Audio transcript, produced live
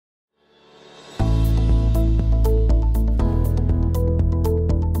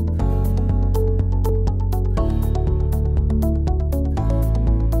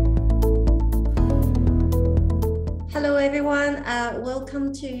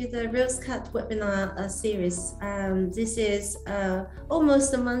welcome to the RoseCut webinar series. This is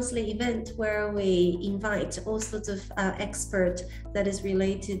almost a monthly event where we invite all sorts of experts that is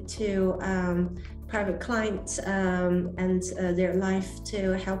related to private clients and their life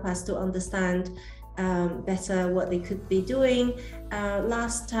to help us to understand better what they could be doing.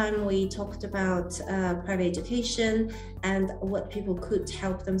 Last time we talked about private education and what people could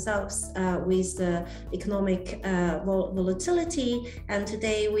help themselves with the economic volatility. And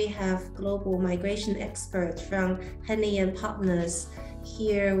today we have global migration expert from Henley Partners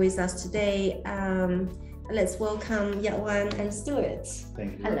here with us today. Let's welcome Yat Wan and Stuart.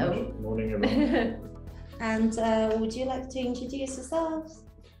 Thank you. Hello. Very much. Morning, everyone. And would you like to introduce yourselves?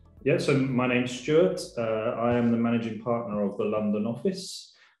 Yeah, so my name's Stuart. I am the managing partner of the London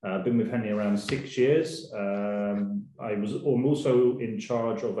office. I've been with Henley around 6 years. I'm also in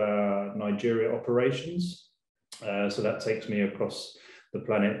charge of our Nigeria operations. So that takes me across the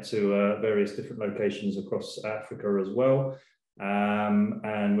planet to various different locations across Africa as well.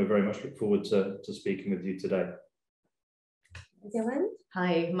 And we very much look forward to speaking with you today.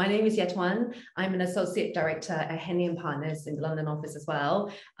 Hi, my name is Yat Wan. I'm an associate director at Henley Partners in the London office as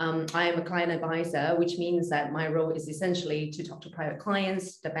well. I am a client advisor, which means that my role is essentially to talk to private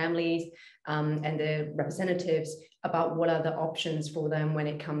clients, the families, and the representatives about what are the options for them when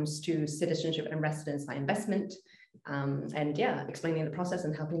it comes to citizenship and residence by investment. And yeah, explaining the process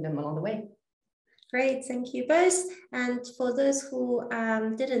and helping them along the way. Great, thank you both. And for those who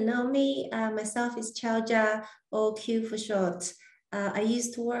didn't know me, myself is Chaoja, or Q for short. I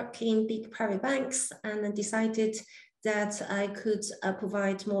used to work in big private banks and then decided that I could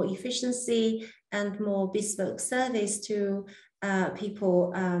provide more efficiency and more bespoke service to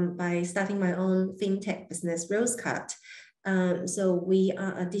people by starting my own fintech business, RoseCut. So we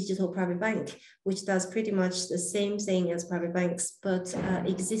are a digital private bank, which does pretty much the same thing as private banks, but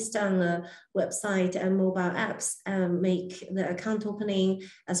exists on a website and mobile apps, make the account opening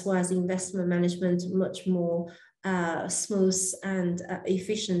as well as investment management much more smooth and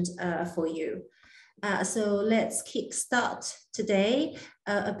efficient for you. So let's kick start today.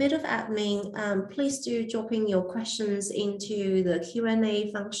 A bit of admin, please do drop in your questions into the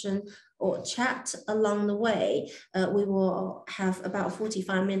Q&A function or chat along the way. We will have about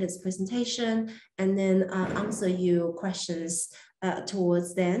 45 minutes presentation and then answer your questions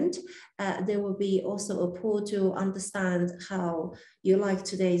towards the end. There will be also a poll to understand how you like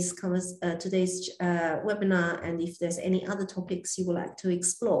today's webinar and if there's any other topics you would like to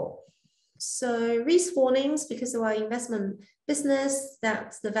explore. So risk warnings, because of our investment business,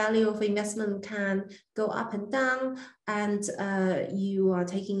 that the value of investment can go up and down, and you are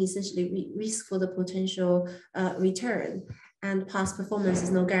taking essentially risk for the potential return, and past performance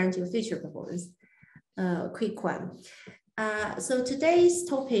is no guarantee of future performance. Quick one. So today's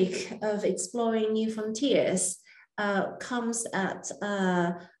topic of exploring new frontiers comes at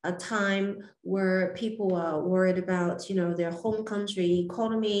a time where people are worried about, their home country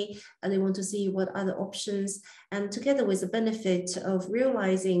economy, and they want to see what other options. And together with the benefit of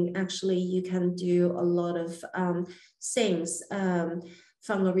realizing actually you can do a lot of things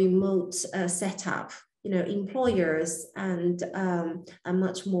from a remote setup. Employers and are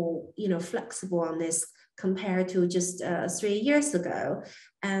much more, flexible on this compared to just 3 years ago.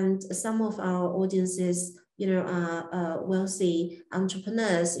 And some of our audiences, are wealthy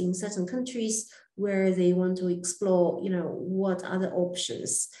entrepreneurs in certain countries where they want to explore, what other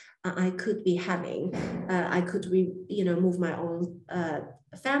options I could be having. I could, move my own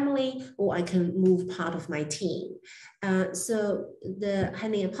family, or I can move part of my team. So the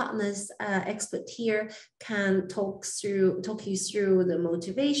Henley Partners expert here can talk you through the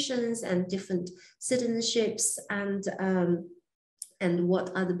motivations and different citizenships and what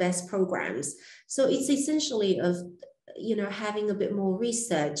are the best programs. So it's essentially of, having a bit more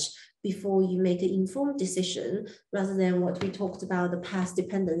research before you make an informed decision, rather than what we talked about, the past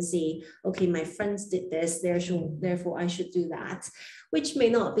dependency. Okay, my friends did this, therefore I should do that, which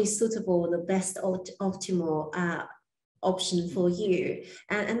may not be suitable, the best optimal option for you.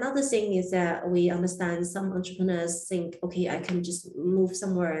 And another thing is that we understand some entrepreneurs think, okay, I can just move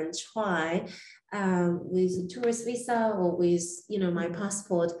somewhere and try with a tourist visa or with, my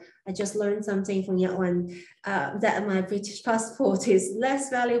passport. I just learned something from Yat Wan that my British passport is less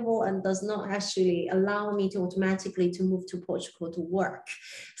valuable and does not actually allow me to automatically to move to Portugal to work.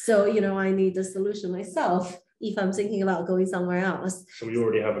 So, I need a solution myself if I'm thinking about going somewhere else. So we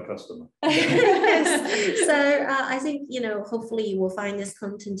already have a customer. Yes. So I think, hopefully you will find this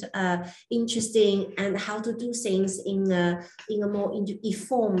content interesting, and how to do things in a more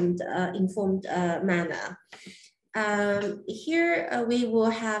informed manner. Here we will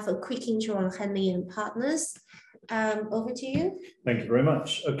have a quick intro on Henley and Partners. Over to you. Thank you very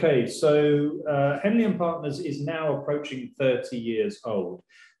much. Okay, so Henley and Partners is now approaching 30 years old.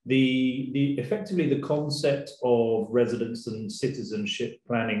 Effectively the concept of residence and citizenship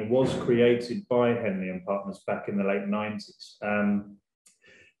planning was created by Henley and Partners back in the late 90s.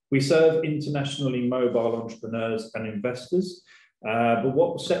 We serve internationally mobile entrepreneurs and investors, but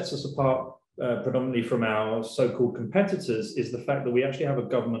what sets us apart predominantly from our so-called competitors is the fact that we actually have a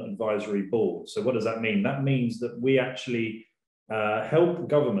government advisory board. So what does that mean? That means that we actually help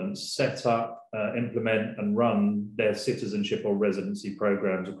governments set up, implement and run their citizenship or residency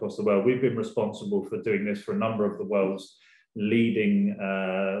programs across the world. We've been responsible for doing this for a number of the world's leading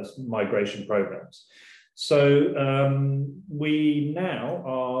migration programs. So we now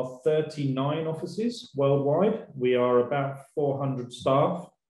are 39 offices worldwide. We are about 400 staff.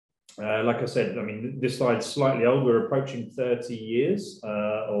 Like I said, I mean, this slide's slightly old. We're approaching 30 years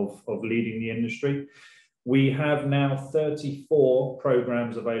of leading the industry. We have now 34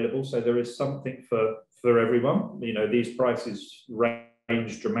 programs available, so there is something for everyone. You know, these prices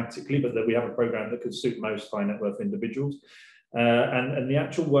range dramatically, but that we have a program that could suit most high net worth individuals. And the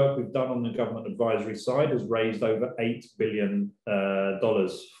actual work we've done on the government advisory side has raised over $8 billion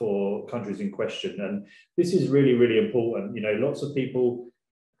for countries in question. And this is really, really important. You know, lots of people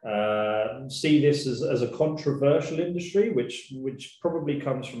see this as a controversial industry, which probably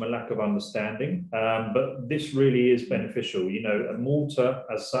comes from a lack of understanding, but this really is beneficial. You know, Malta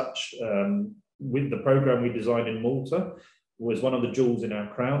as such, with the program we designed in Malta, was one of the jewels in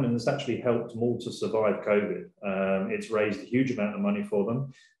our crown, and it's actually helped Malta survive COVID. It's raised a huge amount of money for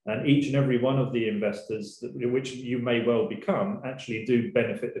them, and each and every one of the investors, which you may well become, actually do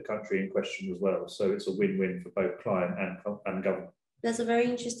benefit the country in question as well. So it's a win-win for both client and government. That's a very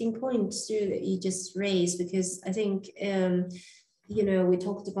interesting point, Stu, that you just raised, because I think, you know, we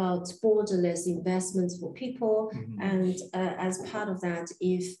talked about borderless investments for people. And as part of that,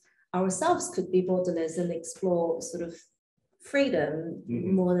 if ourselves could be borderless and explore sort of freedom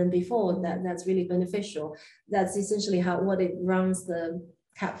more than before, that's really beneficial. That's essentially what it runs the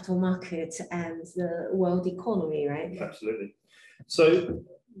capital market and the world economy, right? Absolutely. So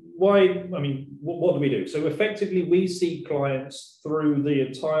what do we do? So effectively, we see clients through the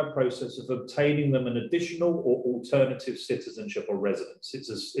entire process of obtaining them an additional or alternative citizenship or residence.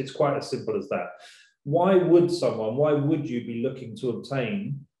 It's quite as simple as that. Why would you be looking to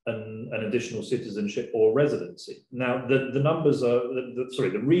obtain an additional citizenship or residency? Now, the numbers are,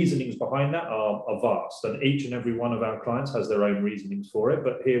 the reasonings behind that are vast, and each and every one of our clients has their own reasonings for it.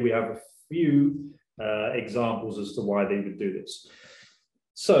 But here we have a few examples as to why they would do this.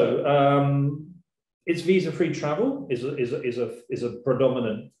 So it's visa-free travel is a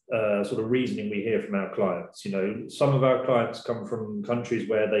predominant sort of reasoning we hear from our clients. You know, some of our clients come from countries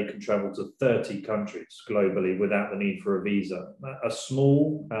where they can travel to 30 countries globally without the need for a visa. A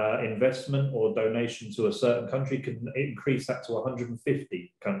small investment or donation to a certain country can increase that to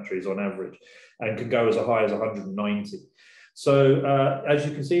 150 countries on average, and can go as high as 190. So as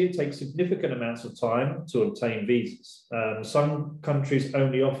you can see, it takes significant amounts of time to obtain visas. Some countries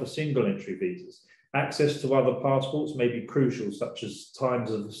only offer single entry visas. Access to other passports may be crucial, such as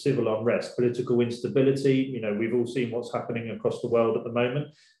times of civil unrest, political instability. You know, we've all seen what's happening across the world at the moment.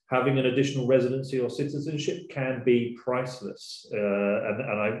 Having an additional residency or citizenship can be priceless,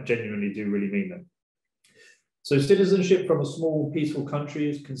 and I genuinely do really mean that. So citizenship from a small, peaceful country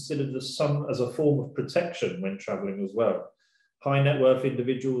is considered as a form of protection when traveling as well. High net worth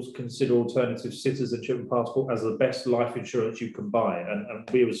individuals consider alternative citizenship and passport as the best life insurance you can buy. And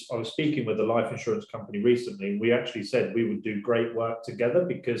I was speaking with a life insurance company recently, and we actually said we would do great work together,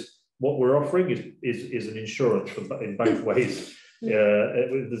 because what we're offering is an insurance in both ways.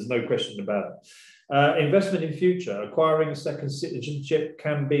 There's no question about it. Investment in future. Acquiring a second citizenship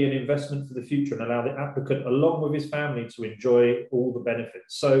can be an investment for the future and allow the applicant, along with his family, to enjoy all the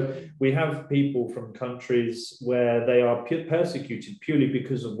benefits. So we have people from countries where they are persecuted purely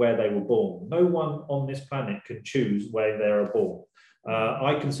because of where they were born. No one on this planet can choose where they are born.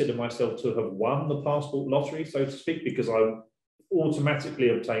 I consider myself to have won the passport lottery, so to speak, because I automatically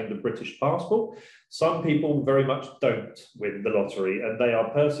obtained a British passport. Some people very much don't win the lottery, and they are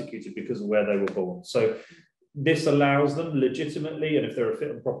persecuted because of where they were born. So this allows them legitimately, and if they're a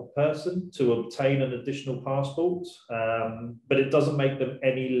fit and proper person, to obtain an additional passport, but it doesn't make them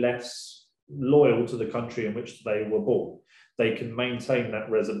any less loyal to the country in which they were born. They can maintain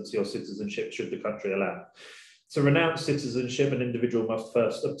that residency or citizenship should the country allow. To renounce citizenship, an individual must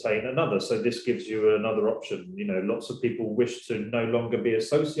first obtain another. So this gives you another option. You know, lots of people wish to no longer be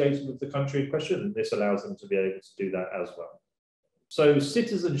associated with the country in question, and this allows them to be able to do that as well. So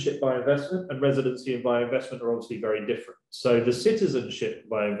citizenship by investment and residency by investment are obviously very different. So the citizenship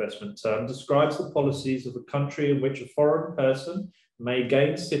by investment term describes the policies of a country in which a foreign person may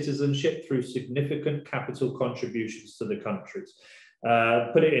gain citizenship through significant capital contributions to the countries.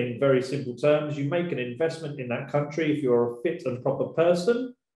 Put it in very simple terms, you make an investment in that country. If you're a fit and proper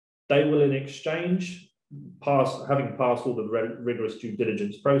person, they will in exchange, having passed all the rigorous due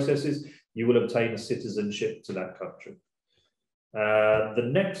diligence processes, you will obtain a citizenship to that country. The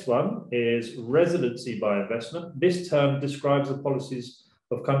next one is residency by investment. This term describes the policies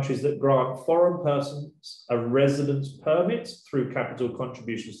of countries that grant foreign persons a residence permit through capital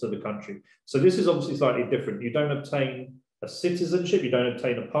contributions to the country. So this is obviously slightly different. You don't obtain a citizenship, you don't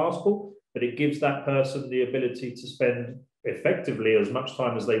obtain a passport, but it gives that person the ability to spend effectively as much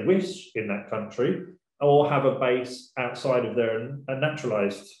time as they wish in that country, or have a base outside of their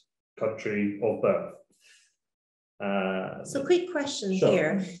naturalized country of birth. So quick question sure.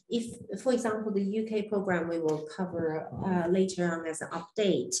 here. If, for example, the UK program we will cover later on as an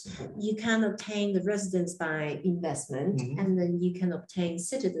update, you can obtain the residence by investment, and then you can obtain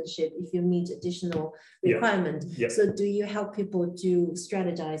citizenship if you meet additional requirement. Yeah. So do you help people to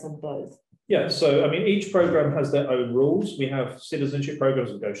strategize on both? Yeah, so I mean, each program has their own rules. We have citizenship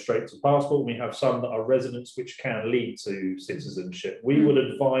programs that go straight to passport. We have some that are residence, which can lead to citizenship. We will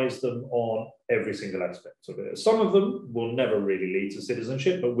advise them on every single aspect of it. Some of them will never really lead to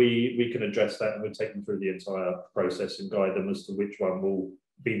citizenship, but we can address that, and we'll take them through the entire process and guide them as to which one will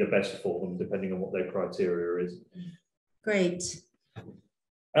be the best for them, depending on what their criteria is. Great.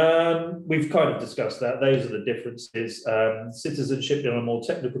 We've kind of discussed that. Those are the differences. Citizenship, in a more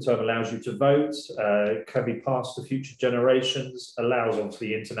technical term, allows you to vote, can be passed to future generations, allows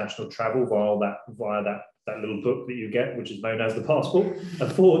obviously international travel via that little book that you get, which is known as the passport,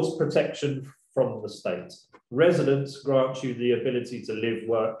 affords protection from the state. Residence grants you the ability to live,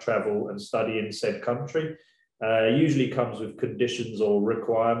 work, travel, and study in said country. Usually comes with conditions or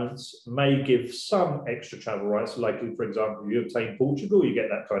requirements, may give some extra travel rights, like, for example, you obtain Portugal, you get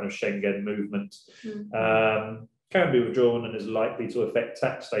that kind of Schengen movement. Can be withdrawn and is likely to affect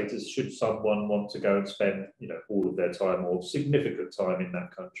tax status should someone want to go and spend, you know, all of their time or significant time in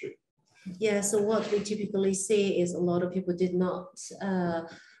that country. Yeah, so what we typically see is a lot of people did not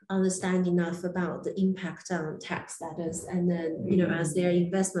understand enough about the impact on tax status, and then, you know, as their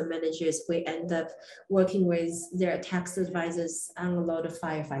investment managers, we end up working with their tax advisors on a lot of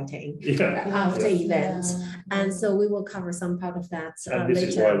firefighting after events, and so we will cover some part of that and this later.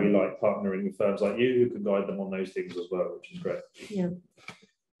 Is why we like partnering with firms like you who can guide them on those things as well, which is great. Yeah.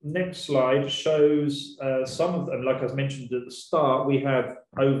 Next slide shows some of them. Like I mentioned at the start, we have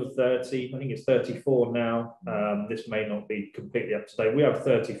over 30, I think it's 34 now. This may not be completely up to date. We have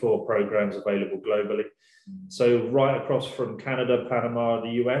 34 programs available globally. So right across from Canada, Panama,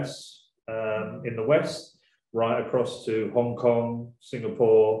 the US in the west, right across to Hong Kong,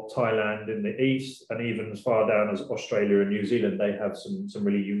 Singapore, Thailand in the east, and even as far down as Australia and New Zealand, they have some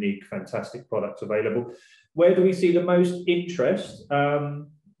really unique, fantastic products available. Where do we see the most interest?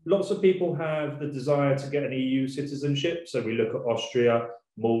 Lots of people have the desire to get an EU citizenship. So we look at Austria,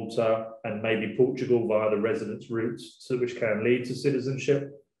 Malta, and maybe Portugal via the residence routes, which can lead to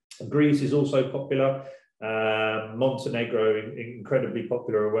citizenship. Greece is also popular. Montenegro, incredibly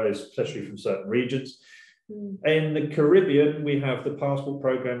popular, especially from certain regions. In the Caribbean, we have the passport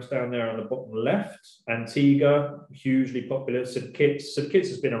programs down there on the bottom left. Antigua, hugely popular. St. Kitts. St. Kitts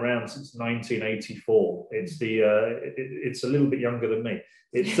has been around since 1984. It's a little bit younger than me.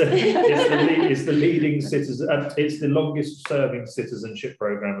 It's the leading citizen. It's the longest serving citizenship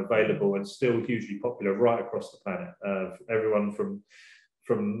program available, and still hugely popular right across the planet. Everyone from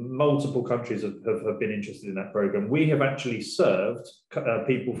multiple countries have been interested in that program. We have actually served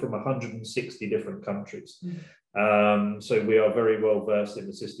people from 160 different countries. So we are very well versed in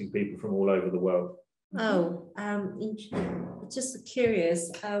assisting people from all over the world. Oh, just curious,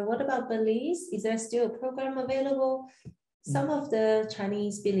 what about Belize? Is there still a program available? Some of the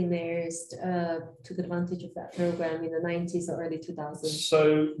Chinese billionaires took advantage of that program in the 90s or early 2000s.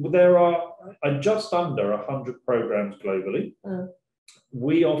 So there are just under 100 programs globally.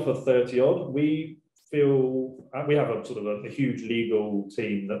 We offer 30 odd. We feel we have a sort of a huge legal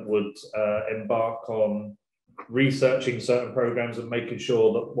team that would embark on researching certain programs and making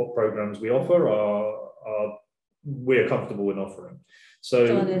sure that what programs we offer we're comfortable in offering.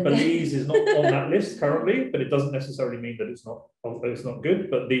 So Belize is not on that list currently, but it doesn't necessarily mean that it's not good.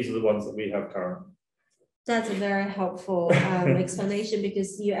 But these are the ones that we have currently. That's a very helpful explanation,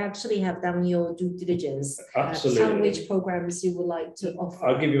 because you actually have done your due diligence Absolutely. on which programs you would like to offer.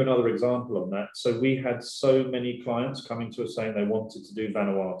 I'll give you another example on that. So we had so many clients coming to us saying they wanted to do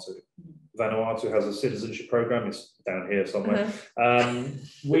Vanuatu. Vanuatu has a citizenship program. It's down here somewhere.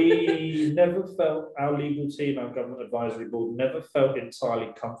 We never felt, our legal team, our government advisory board, never felt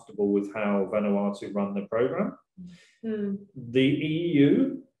entirely comfortable with how Vanuatu run the program. The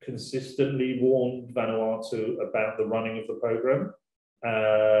EU consistently warned Vanuatu about the running of the program.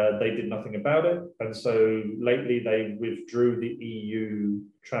 They did nothing about it, and so lately they withdrew the EU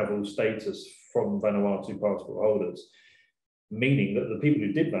travel status from Vanuatu passport holders, meaning that the people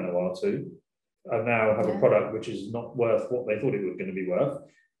who did Vanuatu now have a product which is not worth what they thought it was going to be worth.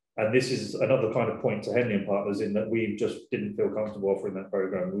 And this is another kind of point to Henley Partners, in that we just didn't feel comfortable offering that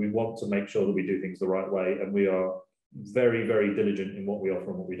program. We want to make sure that we do things the right way, and we are very, very diligent in what we offer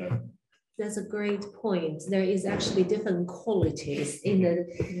and what we don't. That's a great point. There is actually different qualities in the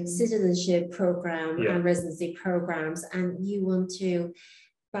citizenship program and residency programs, and you want to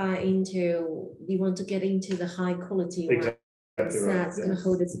get into the high quality one. That's going to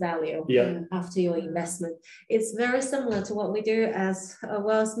hold its value after your investment. It's very similar to what we do as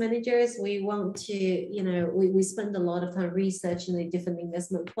wealth managers. We want to, we spend a lot of time researching the different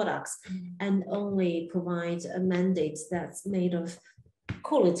investment products and only provide a mandate that's made of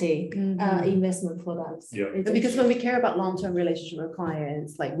quality investment products. Because when we care about long-term relationship with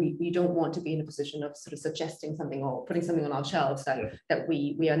clients, like we don't want to be in a position of sort of suggesting something or putting something on our shelves that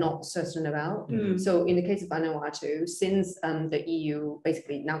we are not certain about. So in the case of Vanuatu, since the EU,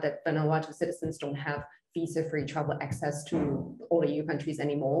 basically now that Vanuatu citizens don't have visa-free travel access to all the EU countries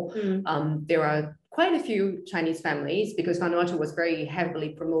anymore, there are quite a few Chinese families, because Vanuatu was very heavily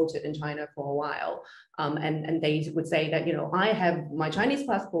promoted in China for a while. And they would say that, I have my Chinese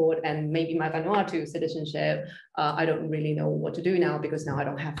passport and maybe my Vanuatu citizenship. I don't really know what to do now, because now I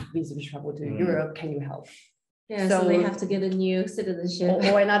don't have visa to travel to Europe. Can you help? Yeah, so they have to get a new citizenship.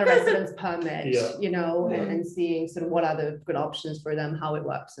 Or another residence permit, and seeing sort of what are the good options for them, how it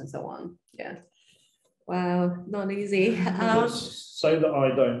works and so on. Yeah. Wow, not easy. So that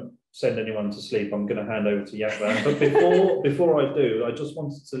I don't send anyone to sleep, I'm going to hand over to Yat Wan. But before I do, I just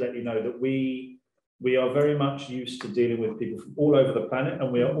wanted to let you know that we are very much used to dealing with people from all over the planet,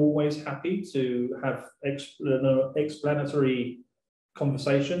 and we are always happy to have explanatory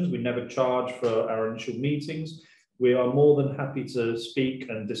conversations. We never charge for our initial meetings. We are more than happy to speak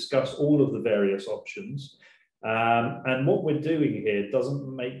and discuss all of the various options. And what we're doing here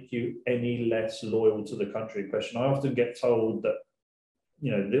doesn't make you any less loyal to the country in question. I often get told that,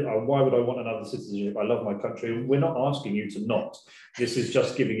 why would I want another citizenship? I love my country. We're not asking you to not. This is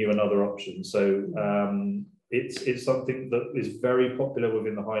just giving you another option. So it's something that is very popular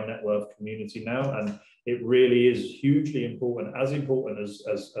within the high net worth community now, and it really is hugely important, as important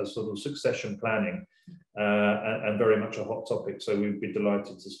as sort of succession planning, and very much a hot topic. So we'd be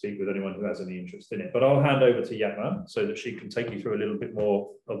delighted to speak with anyone who has any interest in it. But I'll hand over to Yat Wan so that she can take you through a little bit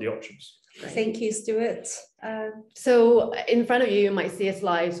more of the options. Thank you, Stuart. So in front of you, you might see a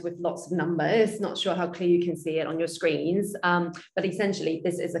slide with lots of numbers. Not sure how clear you can see it on your screens, but essentially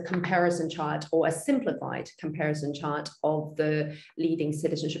this is a comparison chart, or a simplified comparison chart of the leading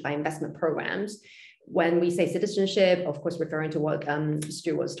citizenship by investment programs. When we say citizenship, of course, referring to what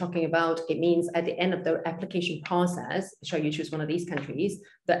Stuart was talking about, it means at the end of the application process, so you choose one of these countries,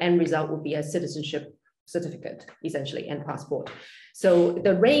 the end result will be a citizenship certificate, essentially, and passport. So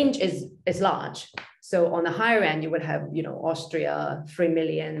the range is large. So on the higher end, you would have, Austria, 3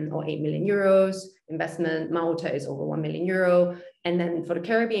 million or 8 million euros investment. Malta is over 1 million euro. And then for the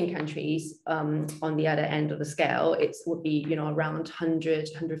Caribbean countries, on the other end of the scale, it would be, around 100,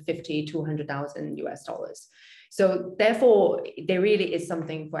 150, 200,000 US dollars. So therefore, there really is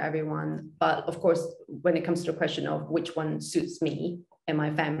something for everyone. But of course, when it comes to the question of which one suits me and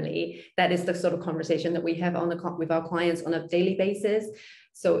my family, that is the sort of conversation that we have with our clients on a daily basis.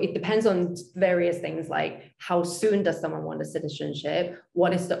 So it depends on various things, like how soon does someone want a citizenship?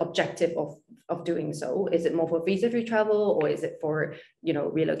 What is the objective of doing so? Is it more for visa-free travel, or is it for,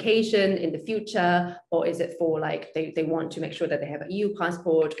 relocation in the future? Or is it for like, they want to make sure that they have an EU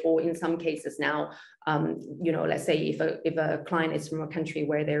passport, or in some cases now, let's say if a client is from a country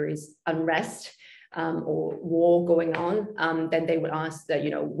where there is unrest, or war going on, then they would ask that,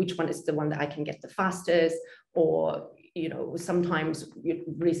 which one is the one that I can get the fastest, or sometimes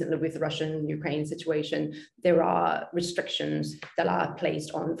recently with the Russian-Ukraine situation, there are restrictions that are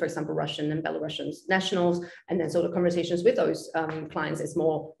placed on, for example, Russian and Belarusian nationals. And then so the conversations with those clients is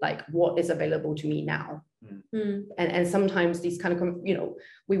more like, what is available to me now? And sometimes these kind of, you know,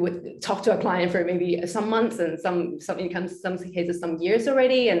 we would talk to a client for maybe some months and some cases, some years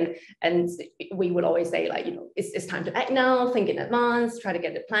already. And we would always say, like, you know, it's time to act now, think in advance, try to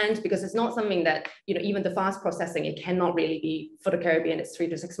get it planned, because it's not something that, you know, even the fast processing, it cannot really be for the Caribbean, it's 3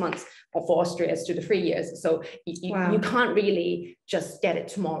 to 6 months, or for Austria, it's 2 to 3 years. So you can't really just get it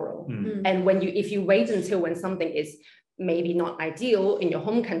tomorrow. And if you wait until when something is maybe not ideal in your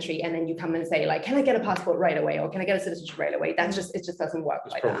home country, and then you come and say, like, can I get a passport right away, or can I get a citizenship right away? That's just, it just doesn't work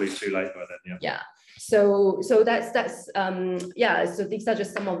like that. It's probably too late by then. Yeah. So that's yeah. So these are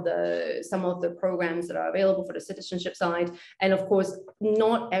just some of the programs that are available for the citizenship side. And of course,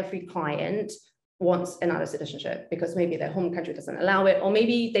 not every client wants another citizenship because maybe their home country doesn't allow it, or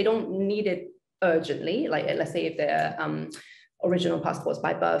maybe they don't need it urgently. Like, let's say if they're original passports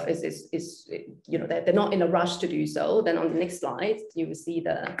by birth is you know, they're not in a rush to do so. Then on the next slide, you will see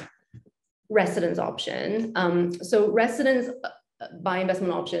the residence option. So residence by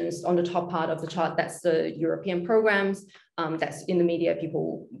investment options on the top part of the chart, that's the European programs. That's in the media,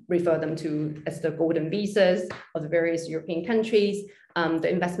 people refer them to as the golden visas of the various European countries. The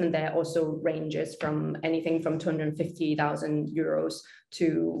investment there also ranges from anything from 250,000 euros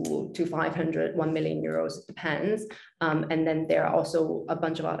to 1 million euros, it depends. And then there are also a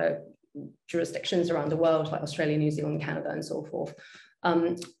bunch of other jurisdictions around the world, like Australia, New Zealand, Canada, and so forth.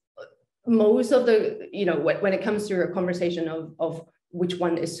 Most of the, you know, when it comes to a conversation of which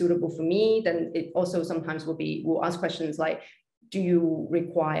one is suitable for me, then it also sometimes we'll ask questions like, do you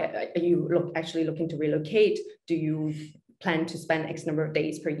require, are you actually looking to relocate? Do you plan to spend X number of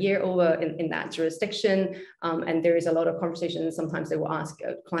days per year over in that jurisdiction? And there is a lot of conversations. Sometimes they will ask,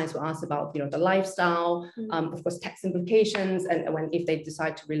 clients will ask about, you know, the lifestyle, of course, tax implications, and if they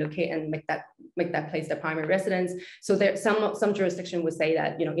decide to relocate and make that place their primary residence. So there, some jurisdiction would say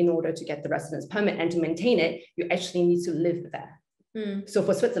that, you know, in order to get the residence permit and to maintain it, you actually need to live there. So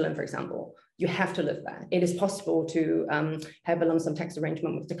for Switzerland, for example, you have to live there. It is possible to have a lump sum tax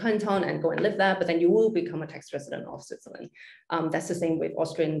arrangement with the canton and go and live there, but then you will become a tax resident of Switzerland. That's the same with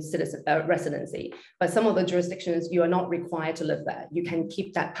Austrian residency. But some of the jurisdictions, you are not required to live there. You can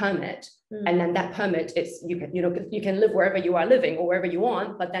keep that permit, and then that permit is, you can live wherever you are living or wherever you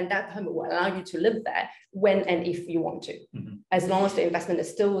want, but then that permit will allow you to live there when and if you want to. As long as the investment is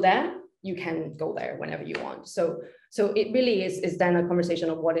still there, you can go there whenever you want. So it really is then a conversation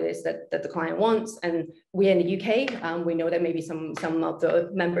of what it is that the client wants. And we in the UK, we know that maybe some of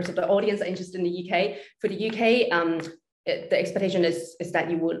the members of the audience are interested in the UK. For the UK, the expectation is that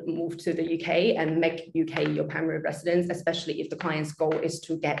you will move to the UK and make UK your primary residence, especially if the client's goal is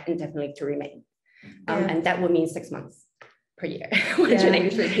to get indefinitely to remain. And that would mean 6 months per year,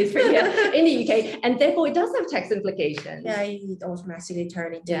 183 days per year in the UK, and therefore it does have tax implications. Yeah, you automatically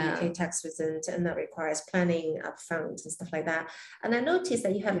turn into UK tax resident, and that requires planning upfront and stuff like that. And I noticed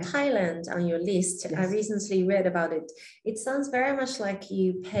that you have Thailand on your list. I recently read about it. It sounds very much like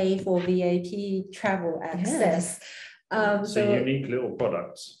you pay for VIP travel access. It's a unique little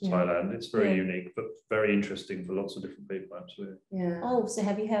product, Thailand. It's very unique, but very interesting for lots of different people, absolutely. Oh, so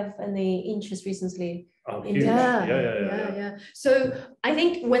have you had any interest recently? Oh, huge. Yeah. So I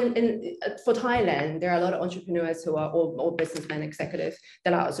think for Thailand, there are a lot of entrepreneurs who are all businessmen, executives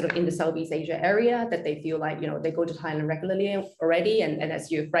that are sort of in the Southeast Asia area, that they feel like, you know, they go to Thailand regularly already. And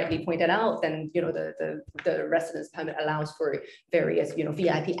as you've rightly pointed out, then, you know, the residence permit allows for various, you know,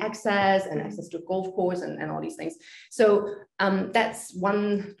 VIP access and access to golf course and all these things. So that's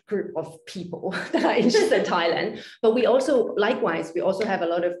one group of people that are interested in Thailand. But we also, likewise, we also have a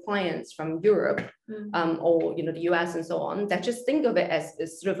lot of clients from Europe, or, you know, the US and so on, that just think of it as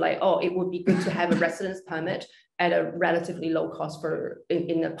sort of like, oh, it would be good to have a residence permit at a relatively low cost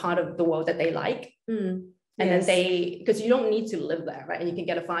in a part of the world that they like. And then because you don't need to live there, right? And you can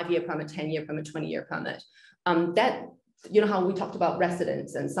get a 5-year permit, 10-year permit, 20-year permit. That, you know, how we talked about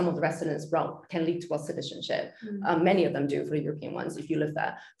residence, and some of the residence route can lead to a citizenship. Many of them do for the European ones, if you live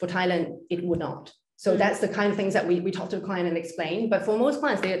there. For Thailand, it would not. So that's the kind of things that we talk to the client and explain. But for most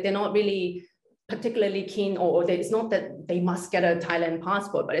clients, they're not really particularly keen, or it's not that they must get a Thailand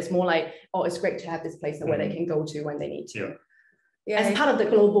passport, but it's more like, oh, it's great to have this place where they can go to when they need to. As part of the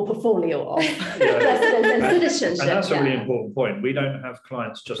global portfolio of residence and citizenship. And that's a really important point. We don't have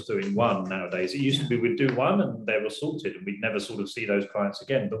clients just doing one nowadays. It used to be we'd do one and they were sorted and we'd never sort of see those clients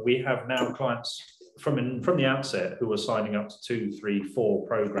again. But we have now clients from the outset who are signing up to 2, 3, 4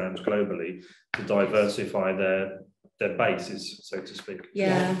 programs globally to diversify their bases, so to speak.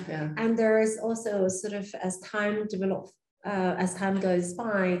 And there is also sort of, as time as time goes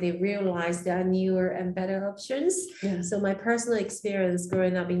by, they realize there are newer and better options. Yeah. So my personal experience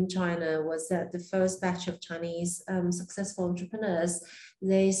growing up in China was that the first batch of Chinese successful entrepreneurs,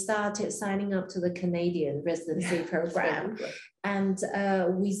 they started signing up to the Canadian residency program. And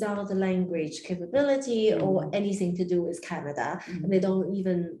without the language capability or anything to do with Canada, and they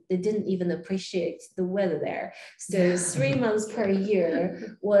didn't even appreciate the weather there. So 3 months per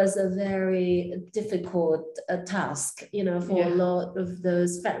year was a very difficult task, for a lot of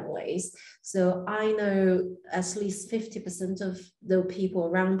those families. So I know at least 50% of the people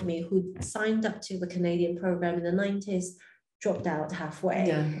around me who signed up to the Canadian program in the 90s dropped out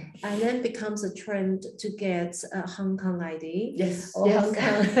halfway, and then becomes a trend to get a Hong Kong ID, Hong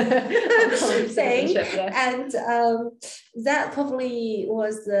Kong thing, and that probably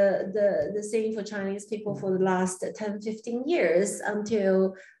was the thing for Chinese people for the last 10-15 years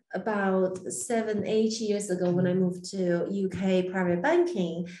until about 7-8 years ago when I moved to UK private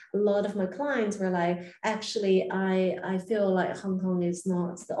banking. A lot of my clients were like, actually, I feel like Hong Kong is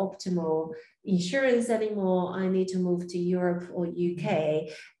not the optimal insurance anymore. I need to move to Europe or UK,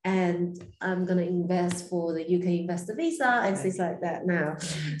 and I'm going to invest for the UK investor visa and things like that now.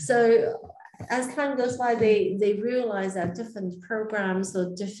 So as time goes by, they realize that different programs or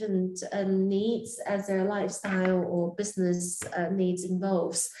different needs as their lifestyle or business needs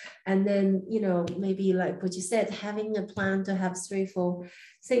involves. And then, maybe like what you said, having a plan to have 3-4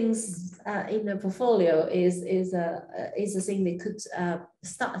 things in the portfolio is a thing they could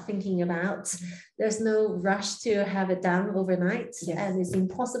start thinking about. There's no rush to have it done overnight, and it's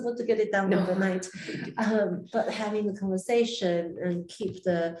impossible to get it done overnight. But having the conversation and keep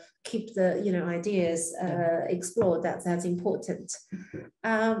the ideas explored, that's important.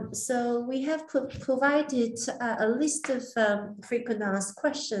 So we have provided a list of frequent asked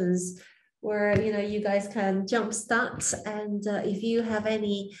questions where you guys can jumpstart, and if you have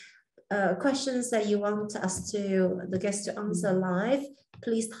any questions that you want the guests to answer live,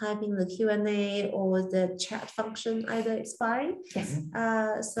 please type in the Q&A or the chat function, either is fine.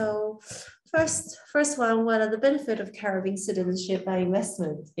 So first one, what are the benefits of Caribbean citizenship by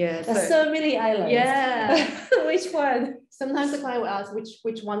investment? There's so many islands. Which one? Sometimes the client will ask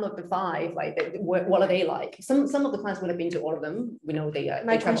which one of the 5, like what are they like? Some of the clients would have been to all of them. We know they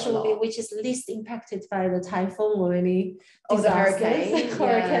My question would be, which is least impacted by the typhoon or any hurricanes?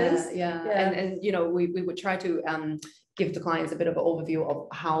 Hurricanes. And we would try to give the clients a bit of an overview of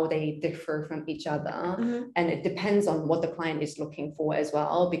how they differ from each other. And it depends on what the client is looking for as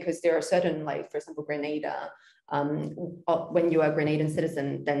well, because there are certain, like for example, Grenada. When you are a Grenadian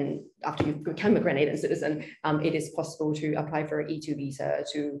citizen, then after you become a Grenadian citizen, it is possible to apply for an E2 visa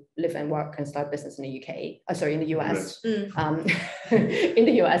to live and work and start business in the UK. In the US. In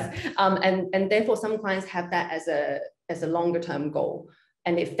the US, and therefore some clients have that as a longer term goal.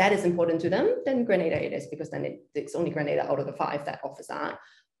 And if that is important to them, then Grenada it is, because then it's only Grenada out of the 5 that offers that.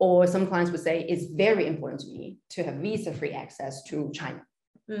 Or some clients would say it's very important to me to have visa-free access to China.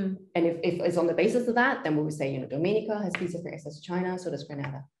 And if it's on the basis of that, then we would say, Dominica has visa-free access to China, so does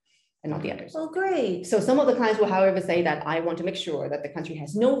Grenada, and not the others. Oh, great. So some of the clients will, however, say that I want to make sure that the country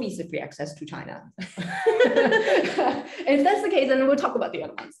has no visa-free access to China. If that's the case, then we'll talk about the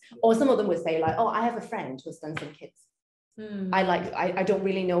other ones. Or some of them would say like, oh, I have a friend who's done some kids. I don't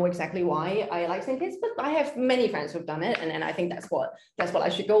really know exactly why I like St. Kitts, but I have many friends who've done it, and I think that's what I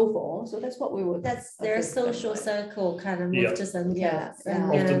should go for. So that's what we would. That's their social circle kind of move to St. Kitts.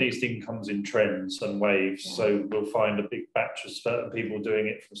 Often these things comes in trends and waves. So we'll find a big batch of certain people doing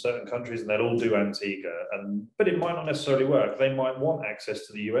it from certain countries, and they'll all do Antigua. But it might not necessarily work. They might want access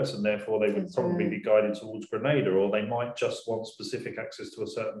to the US, and therefore they would probably be guided towards Grenada, or they might just want specific access to a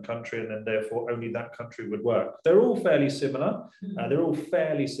certain country, and then therefore only that country would work. They're all fairly similar. They're all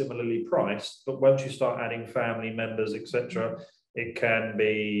fairly similarly priced, but once you start adding family members, etc., it can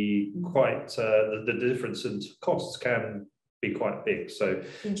be quite the difference in costs can be quite big. So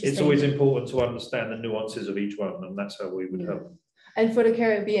it's always important to understand the nuances of each one, and that's how we would help. And for the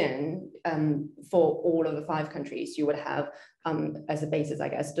Caribbean, for all of the 5 countries, you would have as a basis, I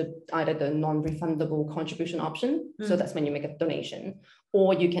guess, either the non-refundable contribution option. So that's when you make a donation,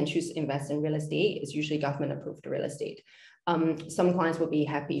 or you can choose to invest in real estate. It's usually government approved real estate. Some clients will be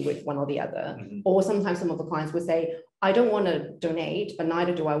happy with one or the other, or sometimes some of the clients will say, I don't want to donate, but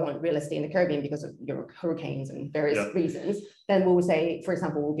neither do I want real estate in the Caribbean because of hurricanes and various reasons. Then we'll say, for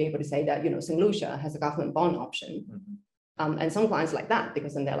example, we'll be able to say that, St. Lucia has a government bond option. And some clients like that,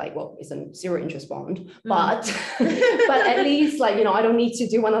 because then they're like, well, it's a 0 interest bond, but but at least I don't need to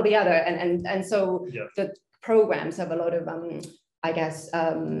do one or the other. And so the programs have a lot of I guess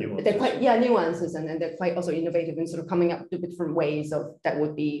Nuances. they're quite nuances, and they're quite also innovative in sort of coming up with different ways of that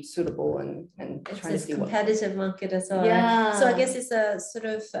would be suitable and trying to see what competitive market as well. Yeah. Right? So I guess it's a sort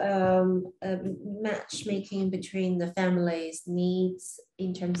of a matchmaking between the family's needs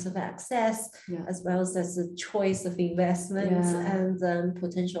in terms of access, as well as the choice of investments and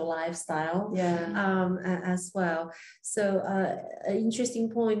potential lifestyle as well. So an interesting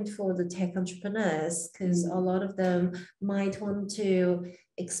point for the tech entrepreneurs, because a lot of them might want to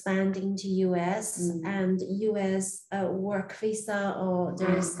expand into US and US work visa, or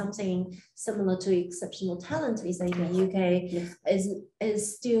there is something similar to exceptional talent visa in the UK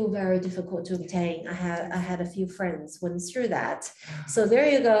is still very difficult to obtain. I had a few friends went through that. So there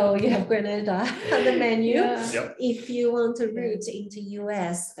you go, you have Grenada on the menu. If you want to route into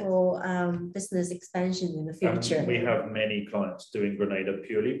US for business expansion in the future. We have many clients doing Grenada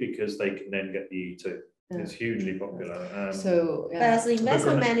purely because they can then get the E2. It's hugely popular. But as an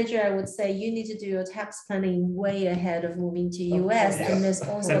investment manager, I would say you need to do your tax planning way ahead of moving to US. And there's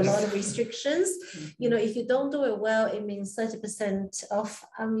also a lot of restrictions. You know, if you don't do it well, it means 30% off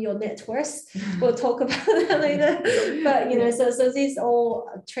your net worth. We'll talk about that later. But, you know, so these are all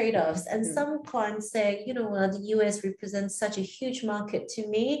trade-offs. And some clients say, you know what, the US represents such a huge market to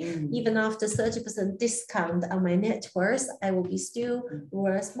me. Even after 30% discount on my net worth, I will be still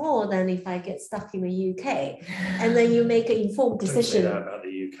worth more than if I get stuck in the UK. And then you make an informed decision. Don't say that about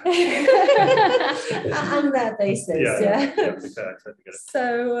the UK. On that basis,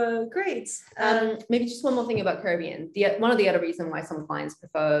 So great. Maybe just one more thing about Caribbean. One of the other reasons why some clients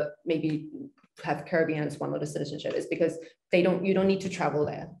prefer maybe have Caribbean as one of the citizenship is because you don't need to travel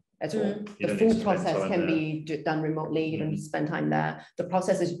there at all. The full process can be done remotely. You don't need to spend time there. The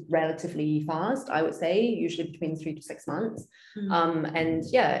process is relatively fast, I would say, usually between 3 to 6 months. And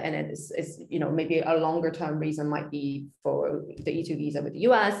it's you know, maybe a longer term reason might be for the E2 visa with the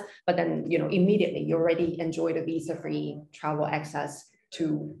US, but then, you know, immediately you already enjoy the visa-free travel access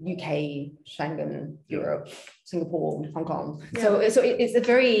to UK, Schengen, Europe, Singapore, Hong Kong. So it's a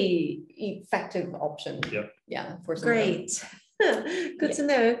very effective option. For some great. Good to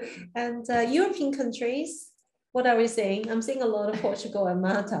know. And European countries, what are we seeing? I'm seeing a lot of Portugal and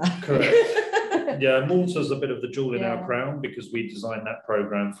Malta. Correct. Malta's a bit of the jewel in our crown because we designed that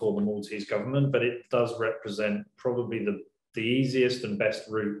program for the Maltese government, but it does represent probably the easiest and best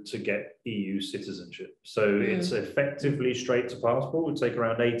route to get EU citizenship. So it's effectively straight to passport. It would take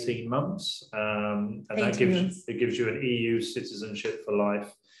around 18 months. And that gives you an EU citizenship for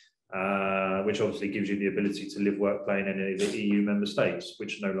life. Which obviously gives you the ability to live, work, play in any of the EU member states,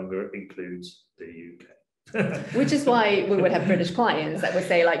 which no longer includes the UK. Which is why we would have British clients that would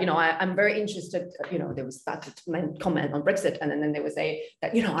say, like, you know, I'm very interested, you know, they would start to comment on Brexit, and then they would say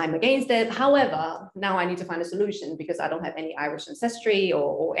that, you know, I'm against it. However, now I need to find a solution because I don't have any Irish ancestry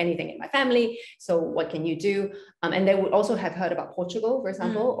or anything in my family. So what can you do? And they would also have heard about Portugal, for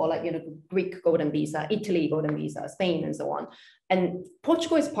example, or like, you know, Greek golden visa, Italy golden visa, Spain, and so on. And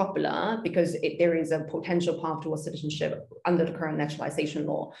Portugal is popular because there is a potential path towards citizenship under the current naturalization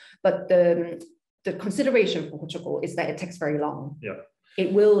law. But the consideration for Portugal is that it takes very long.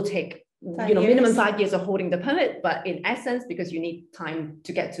 It will take, you know, minimum 5 years of holding the permit, but in essence, because you need time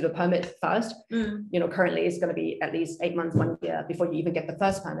to get to the permit first, you know, currently it's going to be at least 8 months, 1 year before you even get the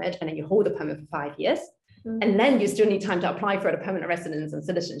first permit, and then you hold the permit for 5 years. And then you still need time to apply for the permanent residence and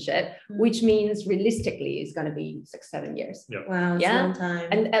citizenship, which means realistically it's going to be 6-7 years. Wow, it's a long time.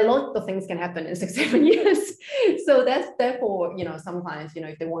 And a lot of things can happen in 6-7 years. So that's therefore, you know, some clients, you know,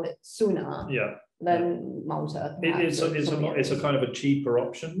 if they want it sooner, then Malta. It's a kind of a cheaper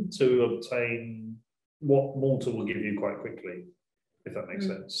option to obtain what Malta will give you quite quickly, if that makes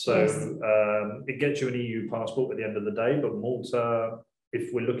sense. So it gets you an EU passport at the end of the day, but Malta,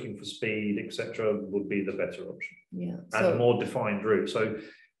 if we're looking for speed, etc., would be the better option. And a more defined route. So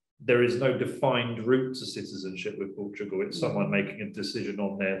there is no defined route to citizenship with Portugal. It's someone making a decision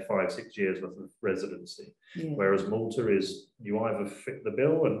on their 5-6 years worth of residency. Whereas Malta is, you either fit the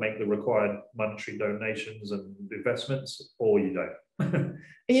bill and make the required monetary donations and investments, or you don't.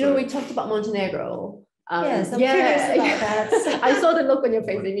 You know, we talked about Montenegro. Yes, I'm curious about that. I saw the look on your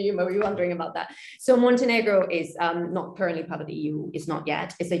face, maybe you were wondering about that. So Montenegro is not currently part of the EU. It's not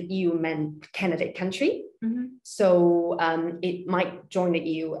yet. It's a EU candidate country. So it might join the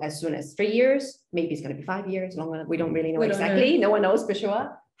EU as soon as 3 years. Maybe it's going to be 5 years, longer. We don't really know exactly. No one knows for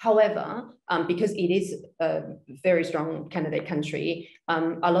sure. However, because it is a very strong candidate country,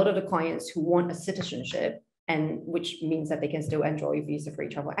 a lot of the clients who want a citizenship, and which means that they can still enjoy visa-free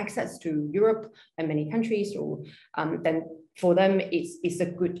travel access to Europe and many countries. So then for them, it's a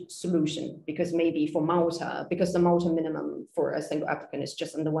good solution, because maybe for Malta, because the Malta minimum for a single applicant is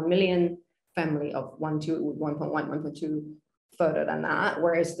just under 1 million, family of 1.1, 1.2 further than that,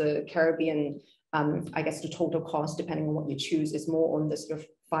 whereas the Caribbean, I guess the total cost, depending on what you choose, is more on the sort of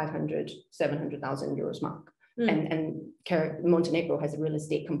 500, 700,000 euros mark. And Montenegro has a real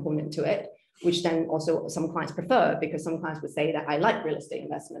estate component to it, which then also some clients prefer, because some clients would say that I like real estate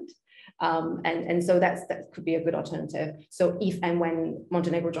investment. And so that could be a good alternative. So if and when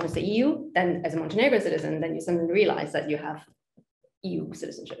Montenegro joins the EU, then as a Montenegro citizen, then you suddenly realize that you have EU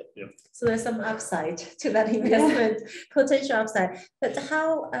citizenship. Yeah. So there's some upside to that investment, potential upside. But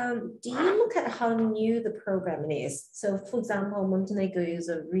how do you look at how new the program is? So, for example, Montenegro is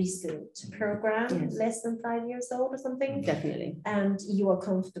a recent program, Yes. less than 5 years old or something. Definitely. And you are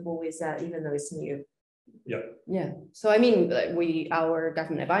comfortable with that, even though it's new. Yeah. So I mean, our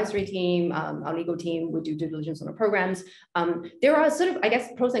government advisory team, our legal team, we do due diligence on the programs. There are sort of, I guess,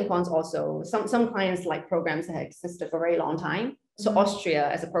 pros and cons also. Some clients like programs that have existed for a very long time. So Austria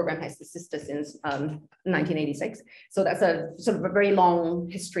as a program has existed since 1986. So that's a sort of a very long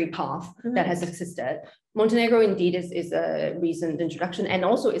history path that has existed. Montenegro indeed is a recent introduction, and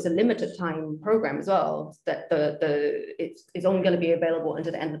also is a limited time program as well, that it's only going to be available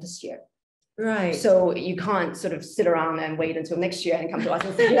until the end of this year. Right. So you can't sort of sit around and wait until next year and come to us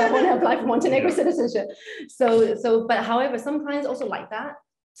and say, yeah, I want to apply for Montenegro citizenship. But however, some clients also like that.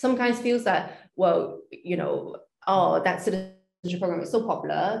 Some clients feels that, well, you know, that citizenship program is so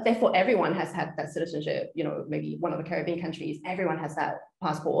popular, therefore everyone has had that citizenship, you know, maybe one of the Caribbean countries, everyone has that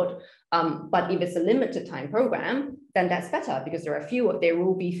passport. But if it's a limited time program, then that's better, because there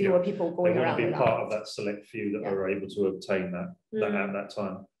will be fewer people going around. They want to be part of that select few that are able to obtain that at that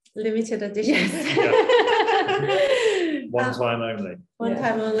time. Limited edition. One time only. One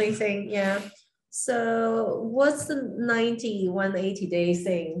time only thing, yeah. So what's the 180 days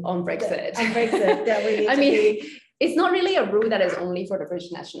thing on Brexit? That we need it's not really a rule that is only for the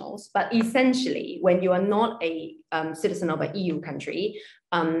British nationals, but essentially, when you are not a citizen of an EU country,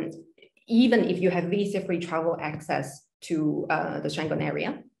 even if you have visa-free travel access to the Schengen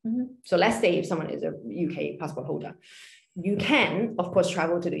area, so let's say if someone is a UK passport holder, you can, of course,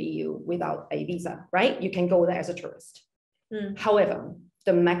 travel to the EU without a visa, right? You can go there as a tourist. However,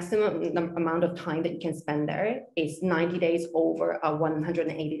 the maximum amount of time that you can spend there is 90 days over a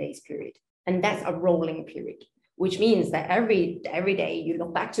 180 days period. And that's a rolling period, which means that every day you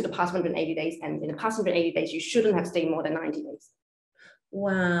look back to the past 180 days, and in the past 180 days, you shouldn't have stayed more than 90 days.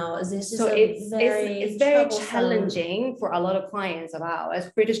 Wow, this is so it's very challenging for a lot of clients of ours,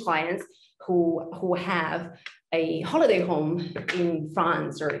 British clients who have a holiday home in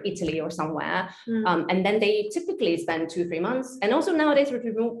France or Italy or somewhere, and then they typically spend 2-3 months. And also nowadays with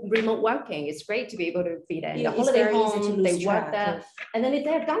remote working, it's great to be able to be there in the holiday home, they work there. And then if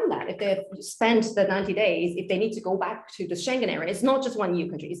they have done that, if they've spent the 90 days, if they need to go back to the Schengen area, it's not just one EU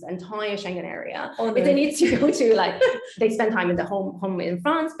country, it's the entire Schengen area. If they need to go to, like, they spend time in the home in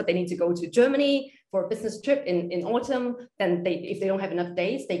France, but they need to go to Germany for a business trip in autumn, then if they don't have enough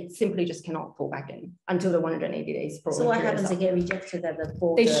days, they simply just cannot go back in until the 180 days. So what happens? They get rejected at the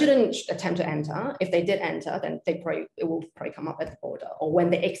border? They shouldn't attempt to enter. If they did enter, then it will probably come up at the border. Or when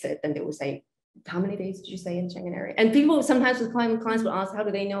they exit, then they will say, how many days did you stay in the Schengen area? And people sometimes with clients will ask, how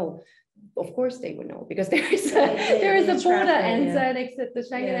do they know? Of course they would know, because there is a border enter and exit the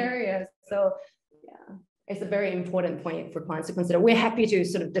Schengen area. So yeah. It's a very important point for clients to consider. We're happy to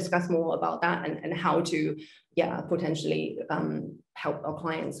sort of discuss more about that and how to, potentially help our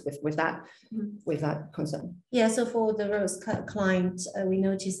clients with that concern. Yeah. So for the Rose client, we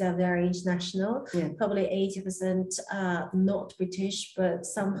noticed they're very international. Yeah. Probably 80% not British, but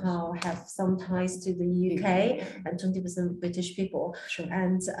somehow have some ties to the UK, and 20% British people. Sure.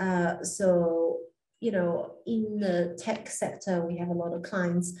 And so, you know, in the tech sector, we have a lot of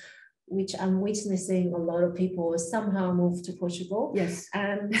clients which I'm witnessing a lot of people somehow move to Portugal. Yes.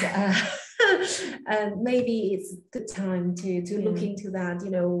 And and maybe it's a good time to look into that.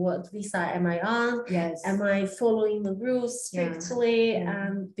 You know, what visa am I on? Yes. Am I following the rules strictly?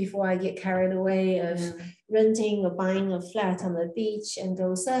 And before I get carried away of renting or buying a flat on the beach and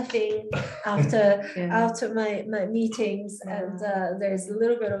go surfing after my meetings, and there's a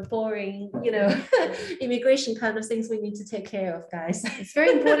little bit of boring, you know, immigration kind of things we need to take care of, guys. It's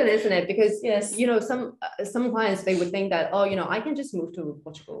very important, isn't it? Because you know, some clients, they would think that, oh, you know, I can just move to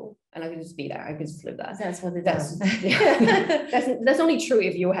Portugal and I can just be there, I can just live there. That's what it does. That's only true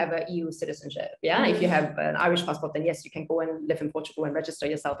if you have an EU citizenship. If you have an Irish passport, then yes, you can go and live in Portugal and register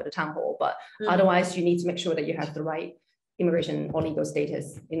yourself at the town hall, but otherwise you need to make sure that you have the right immigration or legal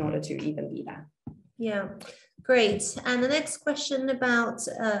status in order to even be there. Yeah. Great. And the next question about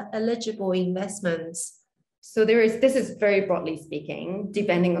eligible investments. So this is very broadly speaking,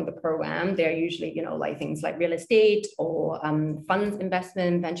 depending on the program, they're usually, like things like real estate or funds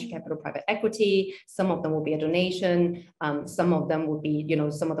investment, venture capital, private equity. Some of them will be a donation. Some of them would be,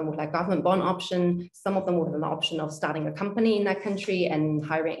 some of them would like government bond option. Some of them would have an option of starting a company in that country and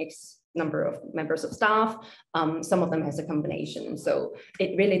hiring X number of members of staff. Some of them has a combination. So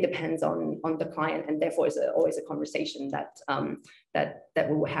it really depends on the client, and therefore it's always a conversation that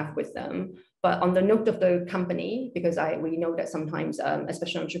we will have with them. But on the note of the company, because we know that sometimes,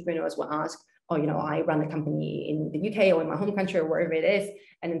 especially entrepreneurs will ask, oh, I run a company in the UK or in my home country or wherever it is.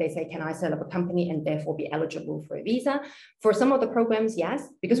 And then they say, can I set up a company and therefore be eligible for a visa? For some of the programs, yes,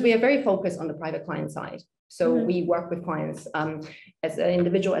 because we are very focused on the private client side. So we work with clients as an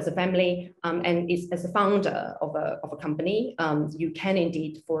individual, as a family, and as a founder of a company. You can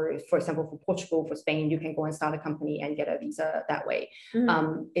indeed, for example, for Portugal, for Spain, you can go and start a company and get a visa that way.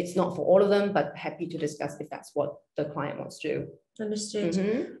 It's not for all of them, but happy to discuss if that's what the client wants to do. Understood.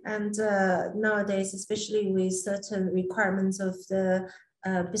 And nowadays, especially with certain requirements of the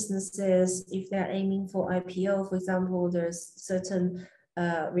businesses, if they're aiming for IPO, for example, there's certain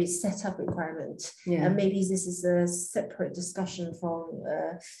setup requirement, and maybe this is a separate discussion from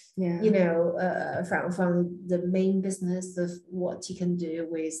from the main business of what you can do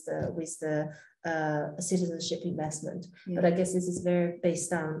with the citizenship investment. But I guess this is very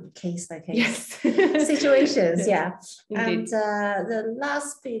based on case by case situations. And the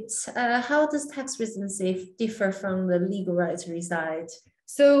last bit, how does tax residency differ from the legal regulatory side?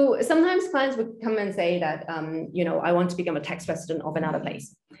 So sometimes clients would come and say that, I want to become a tax resident of another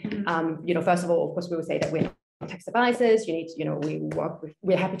place. First of all, of course, we would say that we're not tax advisors. You need to,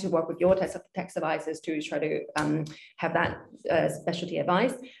 we're happy to work with your tax advisors to try to have that specialty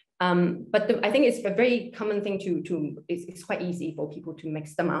advice. But I think it's a very common thing it's quite easy for people to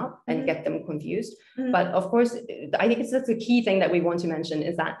mix them up and get them confused. But of course, I think that's the key thing that we want to mention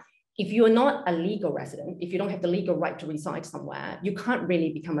is that if you're not a legal resident, if you don't have the legal right to reside somewhere, you can't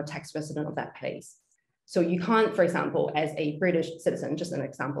really become a tax resident of that place. So you can't, for example, as a British citizen, just an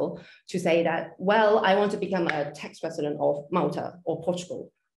example, to say that, well, I want to become a tax resident of Malta or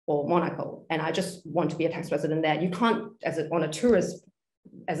Portugal or Monaco, and I just want to be a tax resident there. You can't, as a tourist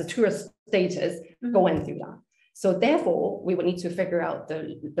status, go and do that. So therefore, we would need to figure out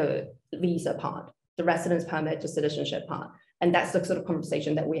the visa part, the residence permit, the citizenship part. And that's the sort of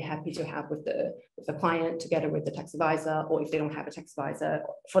conversation that we're happy to have with the client together with the tax advisor, or if they don't have a tax advisor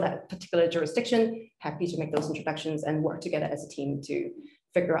for that particular jurisdiction, happy to make those introductions and work together as a team to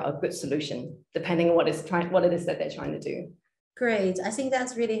figure out a good solution, depending on what it is that they're trying to do. Great. I think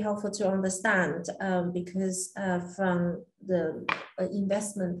that's really helpful to understand because from the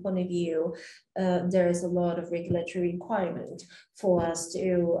investment point of view, there is a lot of regulatory requirement for us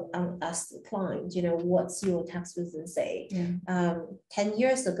to ask the client, what's your tax residency? 10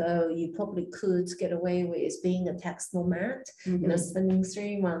 years ago, you probably could get away with being a tax nomad, spending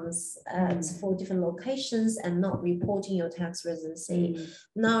 3 months at 4 different locations and not reporting your tax residency.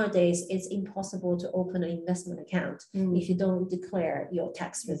 Nowadays, it's impossible to open an investment account if you don't declare your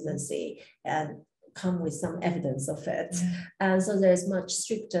tax residency and come with some evidence of it. And so there's much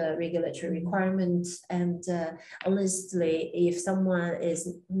stricter regulatory requirements. And honestly, if someone is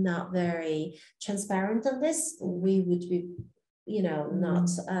not very transparent on this, we would be not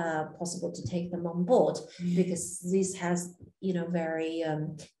possible to take them on board because this has very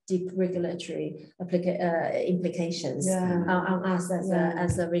deep regulatory implications on us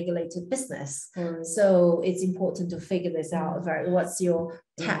as a regulated business. So it's important to figure this out. What's your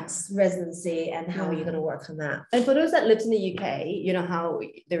tax residency and how are you going to work on that? And for those that live in the UK, how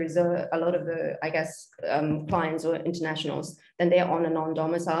there is a lot of the, I guess, clients or internationals, then they are on a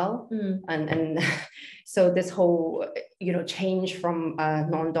non-domicile. And so this whole, change from a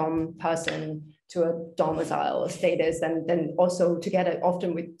non-dom person to a domicile status, and then also together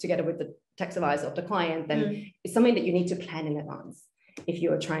with the tax advisor of the client, then it's something that you need to plan in advance. If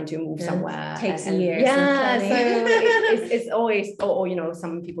you're trying to move somewhere, takes years. So it's always,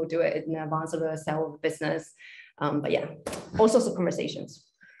 some people do it in advance of the sale of the business. But all sorts of conversations.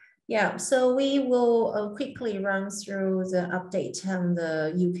 Yeah, so we will quickly run through the update on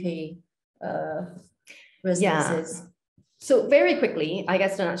the UK residences. So very quickly, I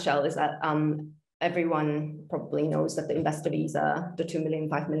guess the nutshell is that everyone probably knows that the investor visa, the 2 million,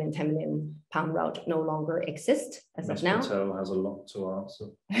 5 million, 10 million pound route no longer exists as of now. Hotel has a lot to answer.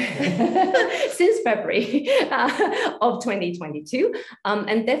 Since February of 2022.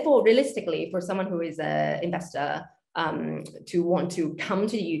 And therefore, realistically, for someone who is an investor to want to come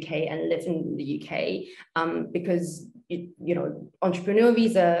to the UK and live in the UK, because entrepreneur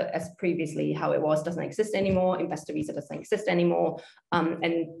visa, as previously how it was, doesn't exist anymore. Investor visa doesn't exist anymore.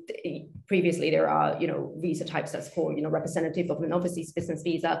 And previously there are, visa types that's called, representative of an overseas business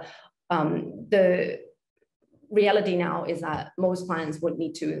visa. The reality now is that most clients would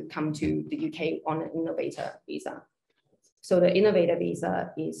need to come to the UK on an innovator visa. So the innovator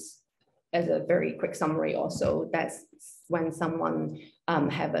visa is, as a very quick summary also, that's when someone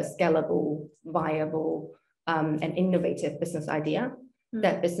have a scalable, viable, and innovative business idea.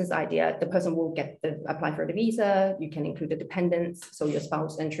 That business idea, the person will apply for the visa. You can include the dependents, so your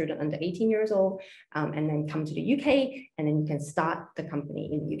spouse and children under 18 years old, and then come to the UK, and then you can start the company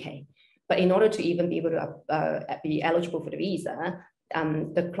in the UK. But in order to even be able to be eligible for the visa,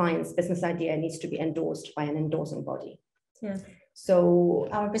 the client's business idea needs to be endorsed by an endorsing body. Yeah. So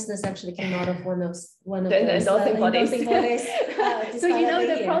our business actually came out of one of the endorsing bodies. So the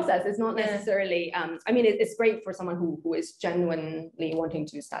year. process is not necessarily. I mean, it's great for someone who is genuinely wanting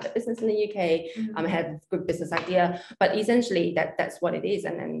to start a business in the UK, have a good business idea. But essentially, that's what it is.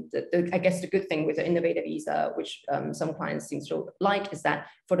 And then I guess the good thing with the innovative visa, which some clients seem to like, is that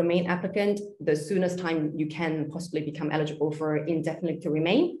for the main applicant, the soonest time you can possibly become eligible for indefinitely to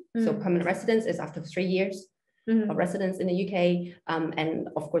remain. So permanent residence is after 3 years. Of residence in the UK, and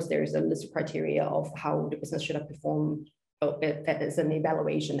of course there is a list of criteria of how the business should have performed as an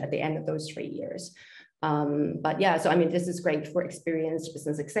evaluation at the end of those 3 years. But yeah, so I mean, this is great for experienced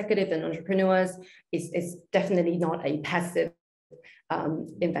business executives and entrepreneurs. It's definitely not a passive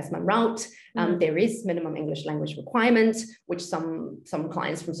investment route. There is minimum English language requirement, which some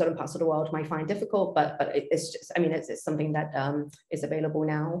clients from certain parts of the world might find difficult, but it's just, I mean, it's something that is available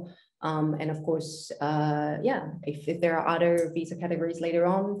now. And of course, if there are other visa categories later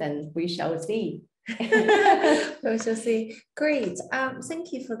on, then we shall see. We shall see. Great.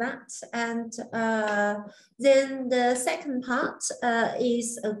 Thank you for that. And then the second part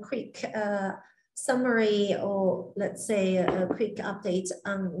is a quick summary, or let's say a quick update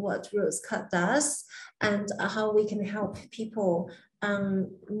on what Rosecut does and how we can help people,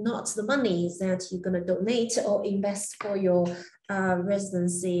 not the money that you're going to donate or invest for your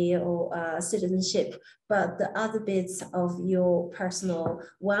residency or citizenship, but the other bits of your personal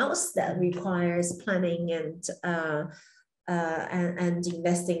wealth that requires planning and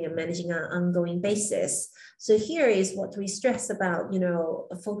investing and managing on an ongoing basis. So here is what we stress about,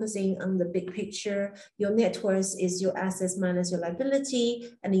 focusing on the big picture. Your net worth is your assets minus your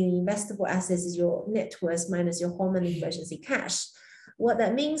liability, and your investable assets is your net worth minus your home and emergency cash. What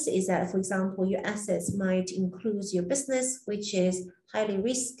that means is that, for example, your assets might include your business, which is highly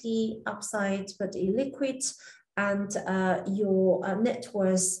risky, upside, but illiquid, and your net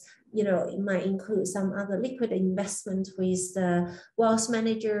worth, it might include some other liquid investment with the wealth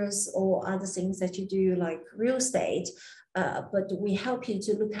managers or other things that you do like real estate. But we help you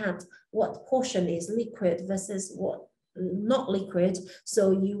to look at what portion is liquid versus what not liquid,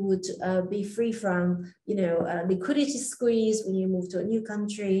 so you would be free from liquidity squeeze when you move to a new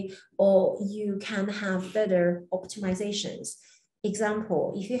country, or you can have better optimizations.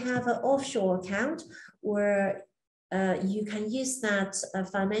 Example, if you have an offshore account where you can use that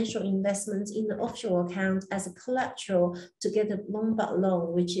financial investment in the offshore account as a collateral to get a Lombard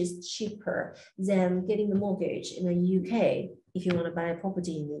loan, which is cheaper than getting the mortgage in the UK if you want to buy a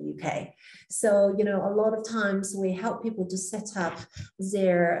property in the UK. So, a lot of times we help people to set up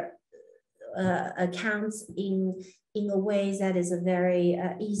their accounts in a way that is a very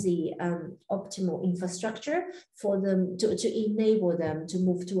easy, optimal infrastructure for them to enable them to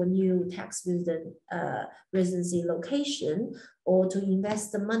move to a new tax-resident residency location, or to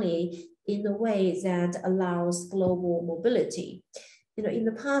invest the money in a way that allows global mobility. In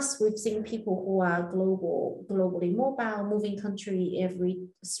the past, we've seen people who are globally mobile, moving country every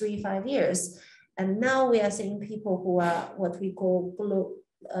 3-5 years. And now we are seeing people who are what we call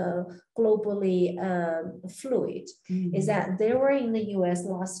globally fluid. Is that they were in the US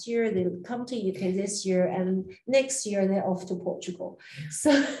last year, they come to UK this year, and next year they're off to Portugal.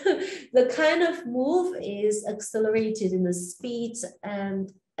 So the kind of move is accelerated in the speed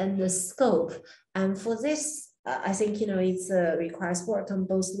and the scope. And for this, I think, it requires work on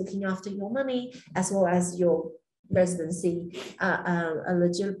both looking after your money as well as your residency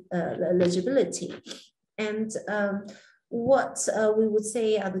eligibility. And what we would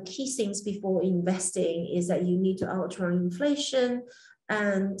say are the key things before investing is that you need to outrun inflation,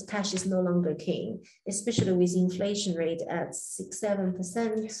 and cash is no longer king, especially with inflation rate at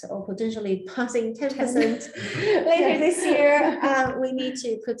 6-7% or potentially passing 10% later this year. We need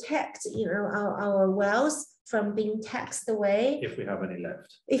to protect, our wealth from being taxed away. If we have any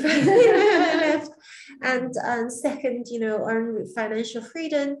left. If we have any left. And second, earn financial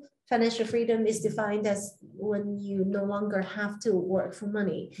freedom. Financial freedom is defined as when you no longer have to work for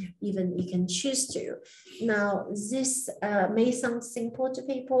money, even you can choose to. Now, this may sound simple to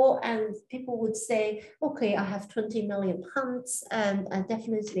people, and people would say, okay, I have 20 million pounds and I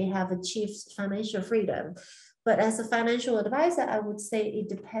definitely have achieved financial freedom. But as a financial advisor, I would say it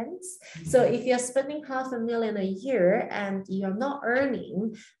depends. So if you're spending $500,000 a year and you're not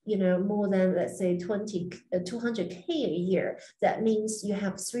earning, more than, let's say, 200K a year, that means you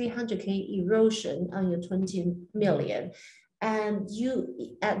have 300K erosion on your 20 million. And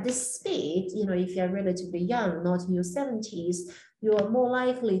you, at this speed, if you're relatively young, not in your 70s, you are more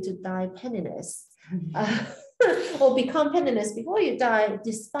likely to die penniless. Or become penniless before you die,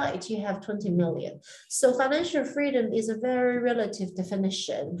 despite you have 20 million. So financial freedom is a very relative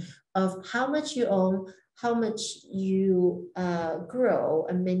definition of how much you own, how much you grow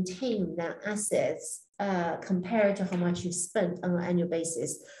and maintain that assets compared to how much you spend on an annual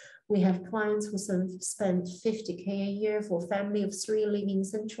basis. We have clients who spend 50K a year for a family of 3 living in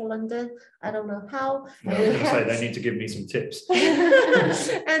central London. I don't know how. Well, I was going to say, they need to give me some tips.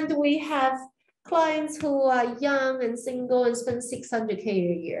 And we have clients who are young and single and spend 600K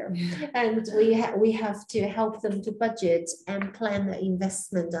a year. And we have to help them to budget and plan the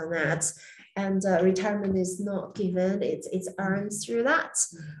investment on that. And retirement is not given, it's earned through that.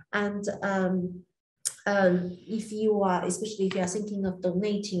 And if you are, especially if you are thinking of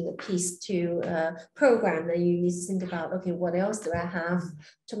donating a piece to a program, then you need to think about, okay, what else do I have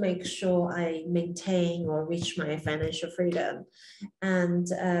to make sure I maintain or reach my financial freedom? And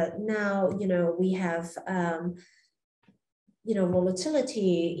now, we have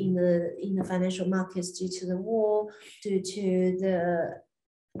volatility in the financial markets due to the war, due to the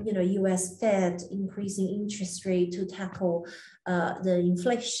US Fed increasing interest rate to tackle the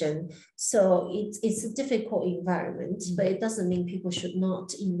inflation. So it's a difficult environment, but it doesn't mean people should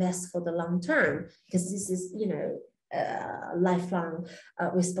not invest for the long term, because this is, lifelong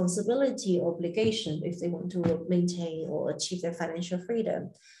responsibility, obligation if they want to maintain or achieve their financial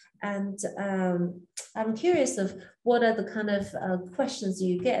freedom. And I'm curious of what are the kind of questions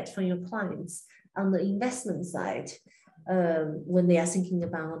you get from your clients on the investment side when they are thinking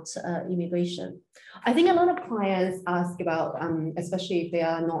about immigration. I think a lot of clients ask about, especially if they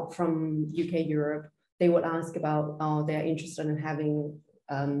are not from UK, Europe, they would ask about, they're interested in having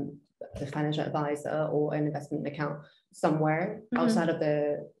a financial advisor or an investment account somewhere outside of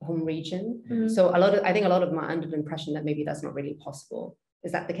the home region. So I think a lot of them are under the impression that maybe that's not really possible.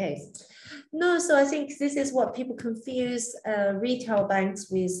 Is that the case? No, so I think this is what people confuse retail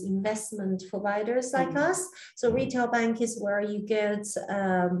banks with investment providers like us. So retail bank is where you get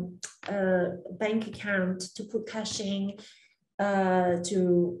a bank account to put cash in,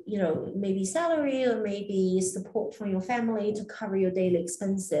 to maybe salary or maybe support from your family to cover your daily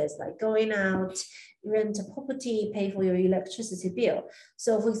expenses like going out, rent a property, pay for your electricity bill.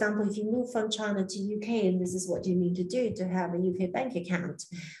 So for example, if you move from China to UK, and this is what you need to do to have a UK bank account,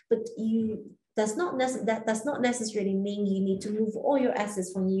 but that does not necessarily mean you need to move all your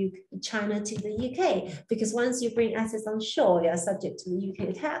assets from China to the UK, because once you bring assets on shore, you are subject to the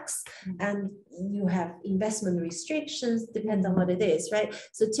UK tax and you have investment restrictions, depends on what it is, right?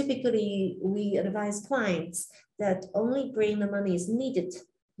 So typically we advise clients that only bring the money is needed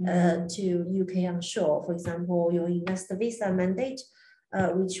to UK onshore. For example, your investor visa mandate,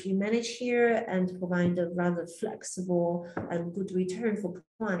 which we manage here and provide a rather flexible and good return for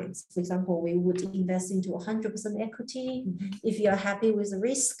clients. For example, we would invest into 100% equity if you're happy with the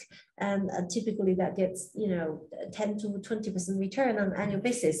risk, and typically that gets 10 to 20% return on an annual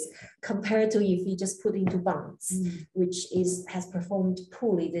basis, compared to if you just put into bonds, which has performed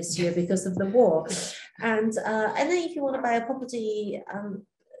poorly this year because of the war. And then if you want to buy a property,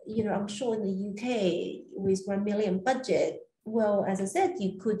 I'm sure in the UK with 1 million budget, well, as I said,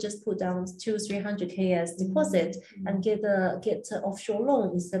 you could just put down 200-300K as deposit and get an offshore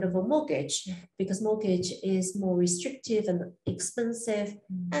loan instead of a mortgage, because mortgage is more restrictive and expensive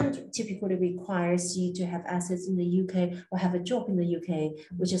and typically requires you to have assets in the UK or have a job in the UK,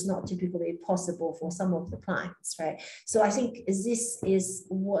 which is not typically possible for some of the clients, right? So I think this is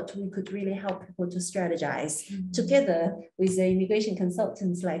what we could really help people to strategize together with the immigration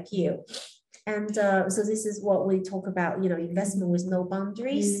consultants like you. And so this is what we talk about, investment with no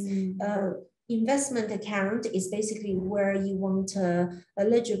boundaries. investment account is basically where you want a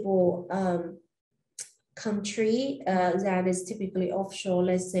eligible country that is typically offshore,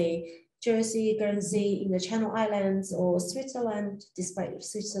 let's say Jersey, Guernsey, in the Channel Islands, or Switzerland, despite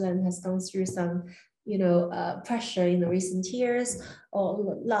Switzerland has gone through some pressure in the recent years,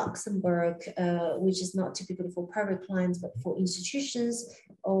 or Luxembourg, which is not typically for private clients, but for institutions,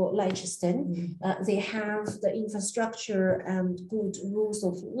 or Liechtenstein. They have the infrastructure and good rules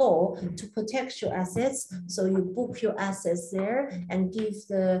of law to protect your assets. So you book your assets there and give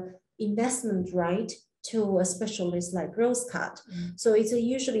the investment right to a specialist like Rosecard. So it's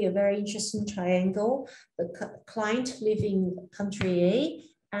usually a very interesting triangle. The client lives in country A,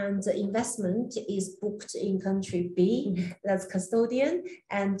 and the investment is booked in country B, that's custodian,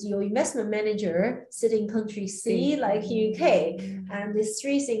 and your investment manager sitting in country C, like UK. And these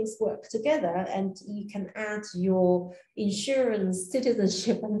three things work together, and you can add your insurance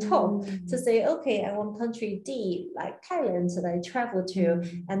citizenship on top to say, okay, I want country D, like Thailand, that I travel to,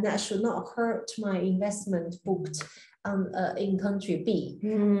 and that should not hurt my investment booked in country B.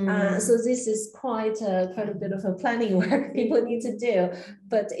 So this is quite a bit of a planning work people need to do,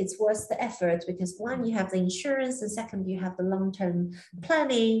 but it's worth the effort, because one, you have the insurance, and second, you have the long-term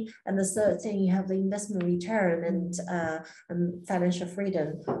planning, and the third thing, you have the investment return and financial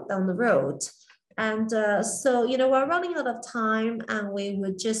freedom down the road. And so, we're running out of time, and we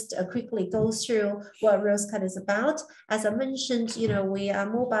would just quickly go through what Rosecard is about. As I mentioned, we are a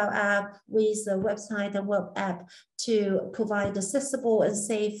mobile app with a website and web app to provide accessible and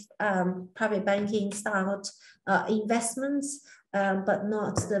safe private banking style investments. But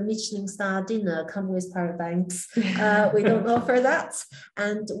not the Michelin star dinner come with private banks. We don't offer that.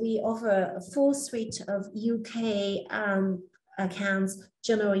 And we offer a full suite of UK accounts,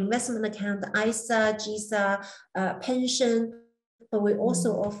 general investment account, ISA, GISA, pension, but we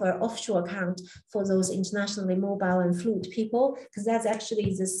also offer offshore account for those internationally mobile and fluid people, because that's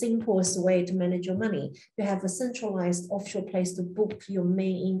actually the simplest way to manage your money. You have a centralized offshore place to book your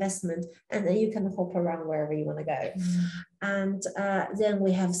main investment, and then you can hop around wherever you want to go. And then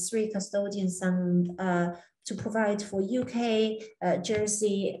we have 3 custodians to provide for UK,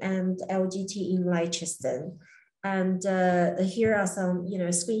 Jersey, and LGT in Liechtenstein. And here are some,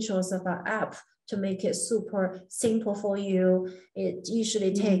 screenshots of our app to make it super simple for you. It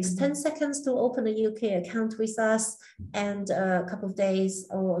usually takes 10 seconds to open a UK account with us, and a couple of days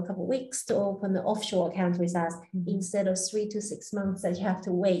or a couple of weeks to open the offshore account with us, instead of 3 to 6 months that you have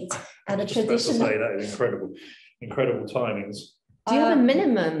to wait at a traditional. That is incredible timings. Do you have a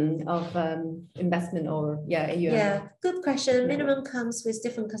minimum of investment or AUM? Yeah, good question. Minimum comes with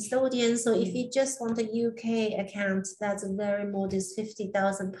different custodians. So if you just want a UK account, that's a very modest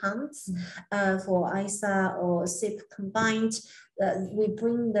 £50,000 for ISA or SIP combined. We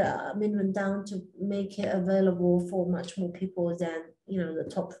bring the minimum down to make it available for much more people than the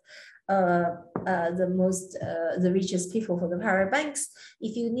top. The richest people for the private banks.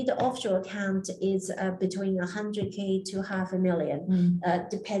 If you need an offshore account, it's between 100K to $500,000.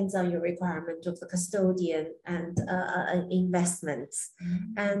 Depends on your requirement of the custodian and investments.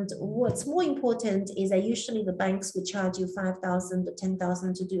 And what's more important is that usually the banks will charge you $5,000 to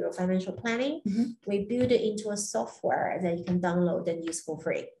 $10,000 to do your financial planning. We build it into a software that you can download and use for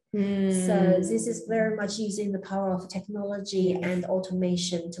free. So this is very much using the power of technology and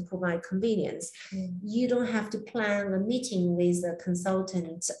automation to provide convenience. You don't have to plan a meeting with a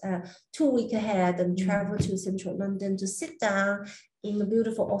consultant 2 weeks ahead and travel to central London to sit down in a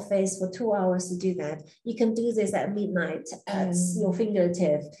beautiful office for 2 hours to do that. You can do this at midnight at your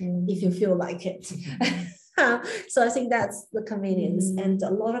fingertip if you feel like it. So I think that's the convenience. And a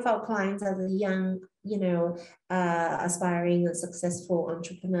lot of our clients are the young, aspiring and successful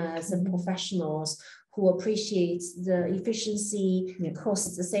entrepreneurs and professionals who appreciate the efficiency,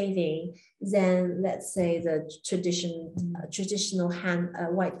 cost saving, than let's say the traditional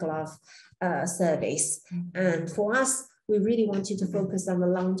white glove service. And for us, we really want you to focus on the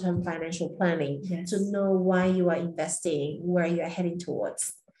long-term financial planning to know why you are investing, where you are heading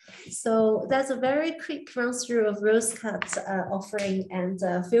towards. So that's a very quick run through of Rosecard's offering, and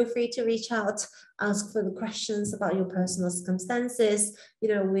feel free to reach out, ask for the questions about your personal circumstances.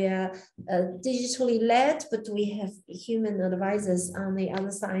 We are digitally led, but we have human advisors on the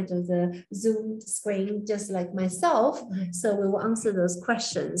other side of the Zoom screen, just like myself. So we will answer those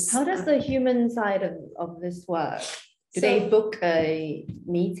questions. How does the human side of this work? Do they book a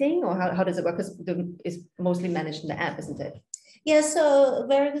meeting, or how does it work? Because it's mostly managed in the app, isn't it? Yeah, so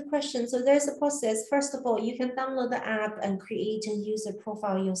very good question. So there's a process. First of all, you can download the app and create a user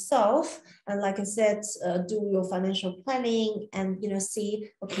profile yourself. And like I said, do your financial planning and, see,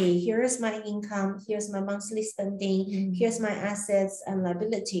 okay, here's my income, here's my monthly spending, here's my assets and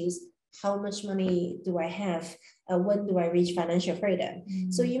liabilities. How much money do I have? When do I reach financial freedom?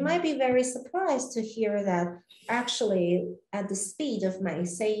 So you might be very surprised to hear that actually at the speed of my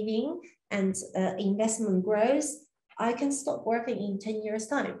saving and investment growth, I can stop working in 10 years'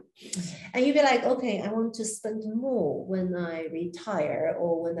 time. And you'd be like, okay, I want to spend more when I retire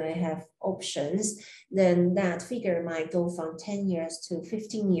or when I have options, then that figure might go from 10 years to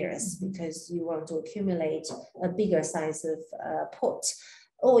 15 years because you want to accumulate a bigger size of pot.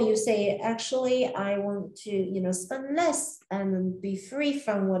 Or you say, actually, I want to, spend less and be free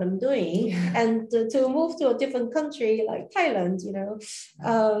from what I'm doing, and to move to a different country like Thailand.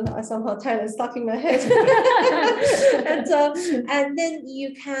 I somehow Thailand stuck in my head, and then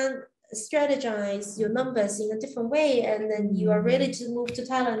you can strategize your numbers in a different way, and then you are ready to move to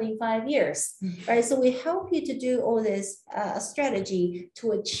Thailand in 5 years, right? So we help you to do all this strategy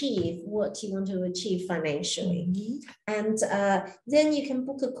to achieve what you want to achieve financially. And then you can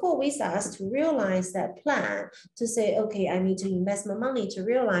book a call with us to realize that plan, to say, okay, I need to invest my money to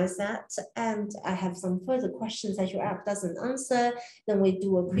realize that, and I have some further questions that your app doesn't answer. Then we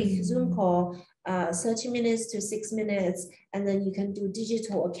do a quick Zoom call, 30 minutes to 6 minutes, and then you can do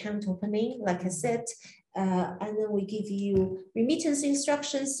digital account opening, like I said, and then we give you remittance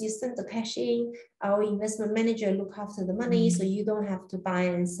instructions. You send the cash in, our investment manager look after the money, so you don't have to buy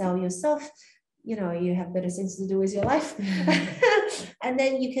and sell yourself. You have better things to do with your life. And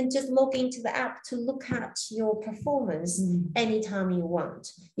then you can just log into the app to look at your performance anytime you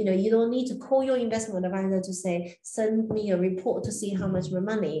want. You don't need to call your investment advisor to say, send me a report to see how much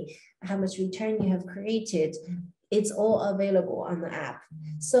how much return you have created. It's all available on the app.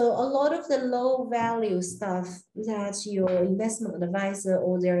 So a lot of the low value stuff that your investment advisor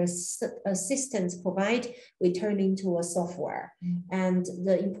or their assistants provide, we turn into a software. And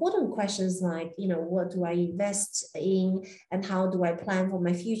the important questions like, what do I invest in and how do I plan for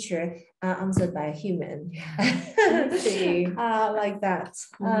my future are answered by a human. Like that.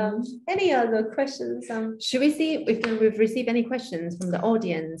 Any other questions? Should we see if we've received any questions from the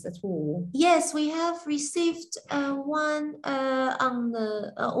audience at all? Yes, we have received one on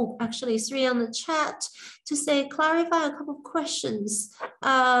the, actually 3 on the chat to say, clarify a couple of questions.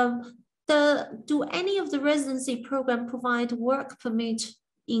 Do any of the residency program provide work permit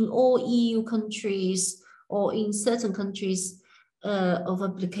in all EU countries or in certain countries of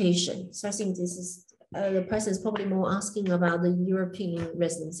application? So I think this is, the person is probably more asking about the European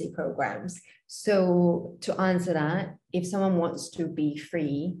residency programs. So to answer that, if someone wants to be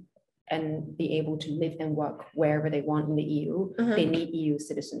free and be able to live and work wherever they want in the EU, they need EU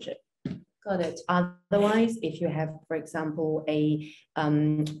citizenship. Got it. Otherwise, if you have, for example, a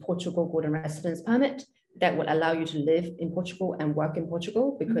Portugal golden residence permit, that would allow you to live in Portugal and work in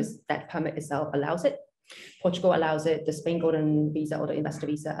Portugal because that permit itself allows it. Portugal allows it, the Spain golden visa or the investor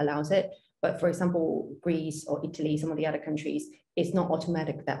visa allows it. But for example, Greece or Italy, some of the other countries, it's not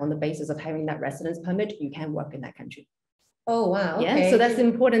automatic that on the basis of having that residence permit, you can work in that country. Oh, wow. Okay. Yeah, so that's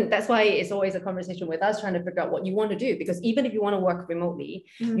important. That's why it's always a conversation with us trying to figure out what you want to do, because even if you want to work remotely,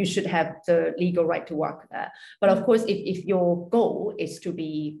 you should have the legal right to work there. But of course, if your goal is to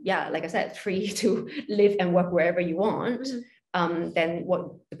be, like I said, free to live and work wherever you want, then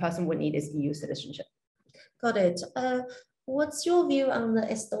what the person would need is EU citizenship. Got it. What's your view on the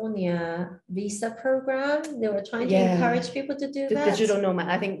Estonia visa program? They were trying to encourage people to do that. Digital nomad.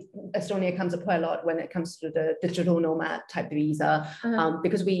 I think Estonia comes up quite a lot when it comes to the digital nomad type visa,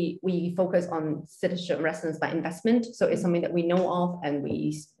 because we focus on citizenship and residence by investment. So it's something that we know of and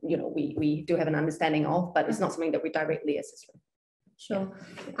we do have an understanding of, but it's not something that we directly assist with. Sure.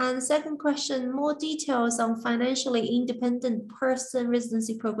 And second question, more details on financially independent person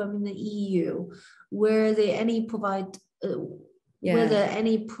residency program in the EU. Were there any provide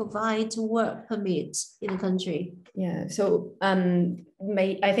work permit in the country? Yeah, so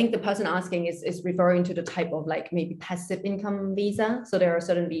I think the person asking is referring to the type of like maybe passive income visa. So there are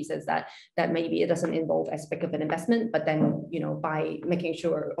certain visas that maybe it doesn't involve as big of an investment, but then by making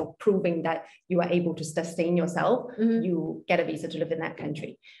sure or proving that you are able to sustain yourself, you get a visa to live in that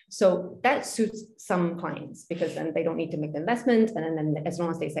country. So that suits some clients because then they don't need to make the investment, and then as long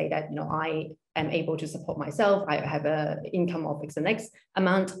as they say that I am able to support myself, I have an income of X and X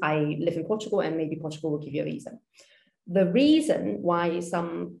amount, I live in Portugal, and maybe Portugal will give you a visa. The reason why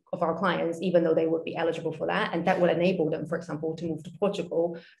some of our clients, even though they would be eligible for that, and that would enable them, for example, to move to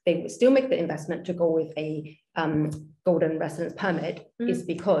Portugal, they would still make the investment to go with a golden residence permit, is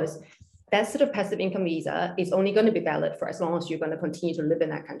because that sort of passive income visa is only going to be valid for as long as you're going to continue to live in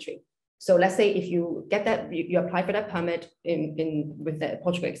that country. So let's say if you get that, you apply for that permit with the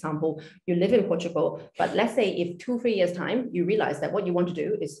Portugal example, you live in Portugal, but let's say if 2-3 years time, you realize that what you want to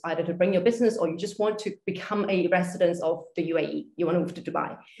do is either to bring your business or you just want to become a resident of the UAE, you want to move to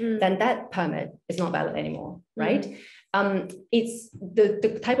Dubai, then that permit is not valid anymore, right? It's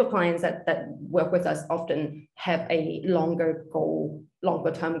the type of clients that work with us often have a longer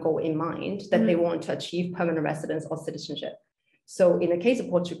term goal in mind, that they want to achieve permanent residence or citizenship. So in the case of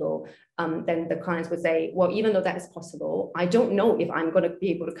Portugal, then the clients would say, well, even though that is possible, I don't know if I'm going to be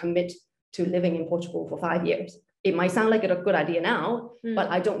able to commit to living in Portugal for 5 years. It might sound like a good idea now, but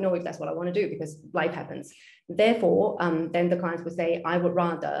I don't know if that's what I want to do because life happens. Therefore, then the clients would say, I would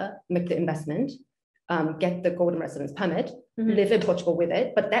rather make the investment, get the golden residence permit, live in Portugal with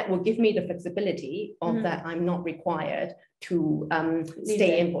it, but that will give me the flexibility of that I'm not required to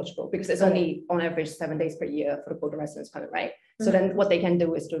stay in Portugal, because it's only on average 7 days per year for the golden residence permit, right? So then what they can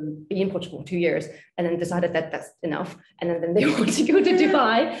do is to be in Portugal for 2 years and then decided that that's enough. And then they want to go to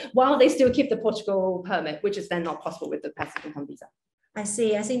Dubai while they still keep the Portugal permit, which is then not possible with the passive income visa. I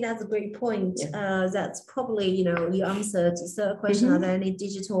see. I think that's a great point. That's probably, you answered the third question. Are there any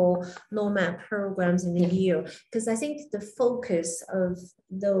digital nomad programs in the EU? Because I think the focus of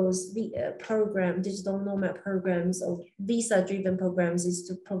those digital nomad programs or visa-driven programs is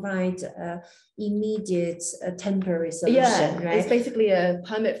to provide immediate temporary solution, right? It's basically a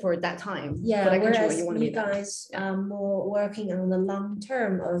permit for that time. Yeah, for that country whereas where you want to you guys are more working on the long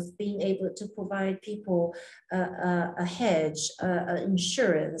term of being able to provide people a hedge,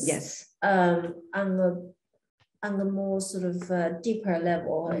 insurance. Yes. On the more sort of deeper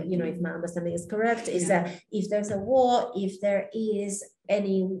level, if my understanding is correct, is that if there's a war, if there is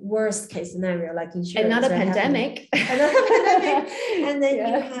any worst case scenario like insurance, another pandemic, and then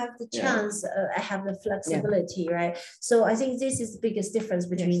you have the chance, have the flexibility, right? So I think this is the biggest difference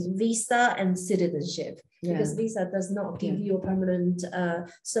between visa and citizenship, because visa does not give you a permanent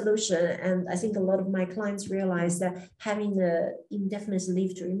solution. And I think a lot of my clients realize that having the indefinite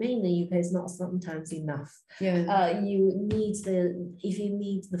leave to remain in the UK is not sometimes enough. If you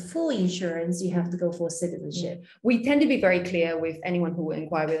need the full insurance, you have to go for citizenship. We tend to be very clear with anyone who will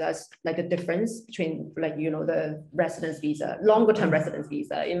inquire with us, like the difference between the residence visa, longer term residence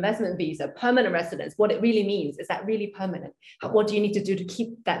visa, investment visa, permanent residence. What it really means, is that really permanent? What do you need to do to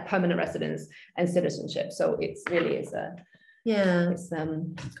keep that permanent residence and citizenship? So it's really is a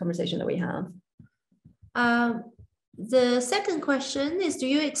conversation that we have. The second question is, do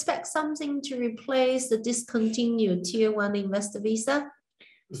you expect something to replace the discontinued Tier 1 investor visa?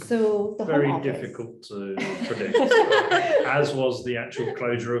 So the very difficult to predict, as was the actual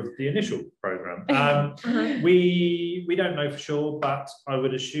closure of the initial program. We don't know for sure, but I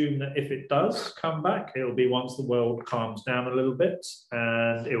would assume that if it does come back, it'll be once the world calms down a little bit,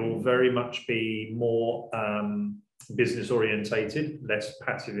 and it will very much be more business orientated, less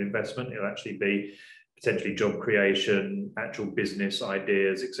passive investment. It'll actually be potentially job creation, actual business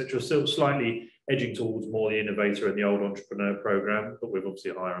ideas, etc. Still slightly edging towards more the innovator and the old entrepreneur program, but with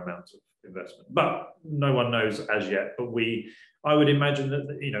obviously a higher amount of investment. But no one knows as yet. But I would imagine that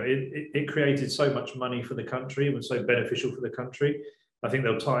it created so much money for the country and was so beneficial for the country. I think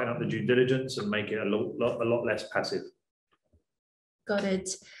they'll tighten up the due diligence and make it a lot less passive. Got it.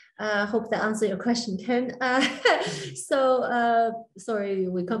 Hope that answered your question, Ken. Sorry,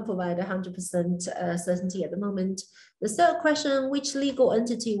 we can't provide 100% certainty at the moment. The third question, which legal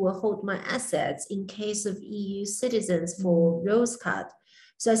entity will hold my assets in case of EU citizens for Rose Card?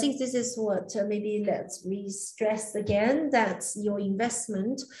 So I think this is what maybe let's re-stress again, that your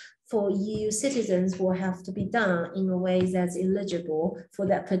investment for EU citizens will have to be done in a way that's eligible for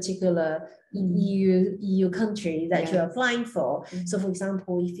that particular EU country that you're applying for. So for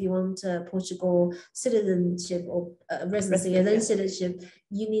example, if you want Portugal citizenship or residency and then citizenship,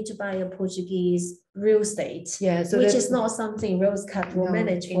 you need to buy a Portuguese real estate, which is not something Rosecard will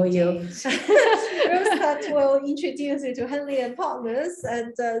manage for you. Rosecard will introduce you to Henley Partners,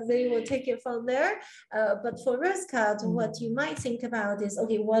 and they will take it from there. But for Rosecard, what you might think about is,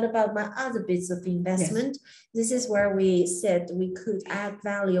 okay, what about my other bits of investment? This is where we said we could add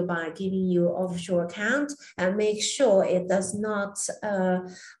value by giving you offshore account and make sure it does not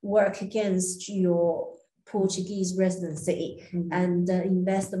work against your Portuguese residency and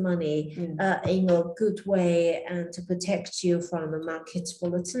invest the money in a good way and to protect you from the market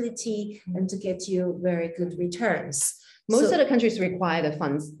volatility and to get you very good returns. Most of the countries require the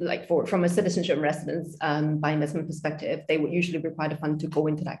funds, like from a citizenship and residence by investment perspective, they would usually require the fund to go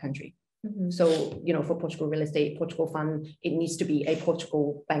into that country. So, you know, for Portugal real estate, Portugal fund, it needs to be a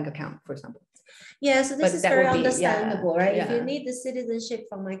Portugal bank account, for example. Yeah, so this is very understandable, right? Yeah. If you need the citizenship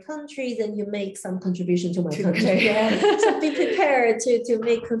from my country, then you make some contribution to my country. So be prepared to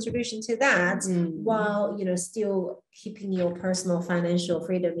make contribution to that while, you know, still keeping your personal financial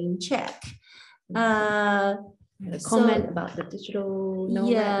freedom in check. Comment about the digital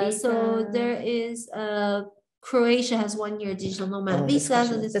nomad visa. So there is Croatia has 1 year digital nomad visa,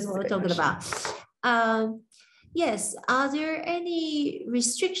 so this is what we're talking about. Yes, are there any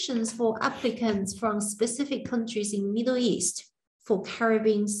restrictions for applicants from specific countries in Middle East for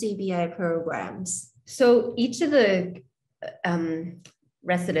Caribbean CBI programs? So each of the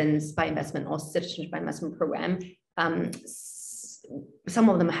residence by investment or citizenship by investment program, some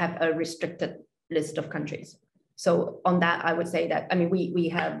of them have a restricted list of countries. So on that, I would say that, I mean, we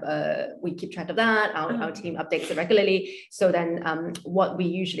keep track of that. Our team updates it regularly. So then what we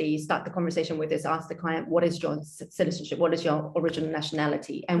usually start the conversation with is ask the client, what is your citizenship? What is your original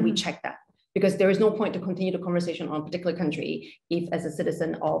nationality? And we check that. Because there is no point to continue the conversation on a particular country if, as a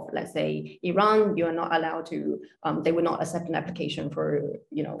citizen of, let's say, Iran, you are not allowed to, they would not accept an application for,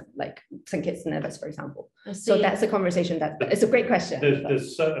 you know, like St. Kitts and Nevis, for example. So that's a conversation it's a great question.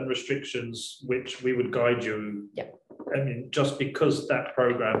 There's certain restrictions which we would guide you. Yeah. I mean, just because that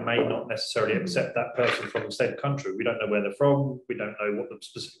program may not necessarily accept that person from said country, we don't know where they're from, we don't know what the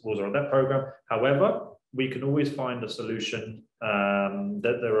specific rules are on that program. However, we can always find a solution.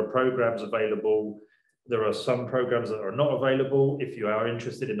 That there are programs available. There are some programs that are not available. If you are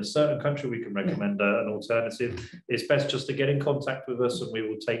interested in a certain country, we can recommend an alternative. It's best just to get in contact with us and we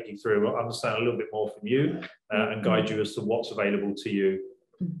will take you through, we'll understand a little bit more from you and guide you as to what's available to you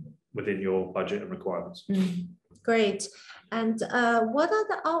within your budget and requirements. Great. And what are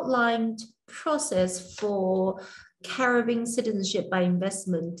the outlined process for Caribbean citizenship by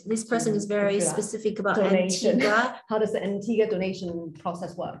investment? This person is very specific about donation. Antigua. How does the Antigua donation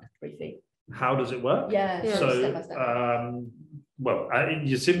process work, briefly? How does it work? Yeah. So, step by step. Well,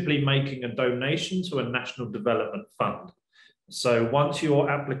 you're simply making a donation to a national development fund. So once your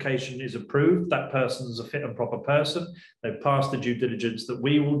application is approved, that person's a fit and proper person. They've passed the due diligence that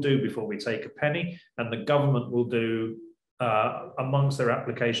we will do before we take a penny, and the government will do amongst their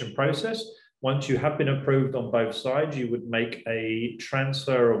application process. Once you have been approved on both sides, you would make a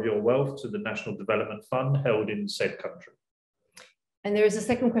transfer of your wealth to the National Development Fund held in said country. And there is a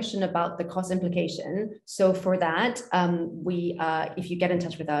second question about the cost implication. So for that, if you get in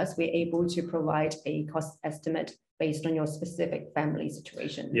touch with us, we're able to provide a cost estimate based on your specific family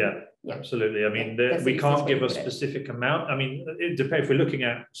situation. Yeah. Absolutely. I mean, we can't give a specific amount. I mean, it depends. If we're looking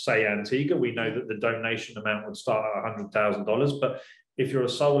at, say, Antigua, we know that the donation amount would start at $100,000, but if you're a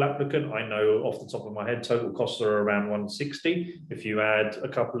sole applicant, I know off the top of my head, total costs are around 160. If you add a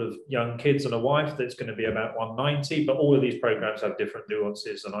couple of young kids and a wife, that's going to be about 190. But all of these programs have different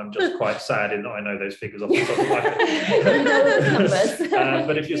nuances, and I'm just quite sad in that I know those figures off the top of my head.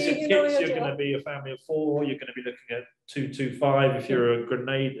 But if you're 6 kids, you're going to be a family of 4. You're going to be looking at 225. If you're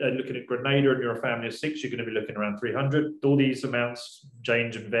looking at Grenada and you're a family of 6, you're going to be looking around 300. All these amounts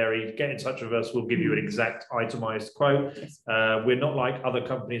change and vary. Get in touch with us. We'll give you an exact itemized quote. We're not like other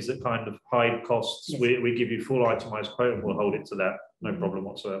companies that kind of hide costs. Yes. We give you full itemized quote and we'll hold it to that. No problem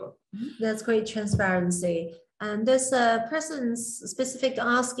whatsoever. That's great transparency. And there's a person specific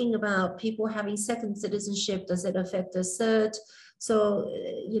asking about people having second citizenship. Does it affect the third? So,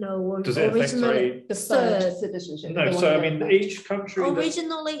 you know, does it affect the third citizenship? No, so I mean, each country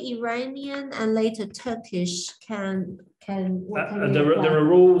originally Iranian and later Turkish can there are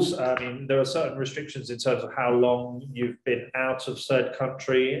rules. I mean, there are certain restrictions in terms of how long you've been out of said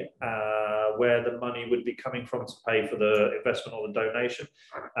country, where the money would be coming from to pay for the investment or the donation.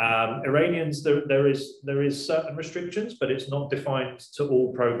 Iranians, there is certain restrictions, but it's not defined to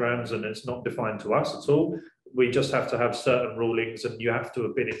all programs and it's not defined to us at all. We just have to have certain rulings, and you have to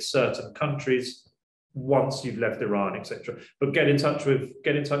have been in certain countries once you've left Iran, etc. But get in touch with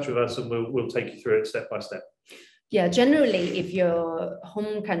us, and we'll take you through it step by step. Yeah, generally, if your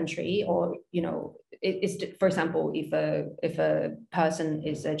home country, or for example, if a person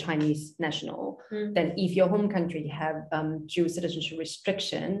is a Chinese national, then if your home country have dual citizenship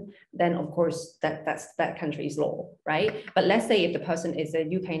restriction, then of course that's that country's law, right? But let's say if the person is a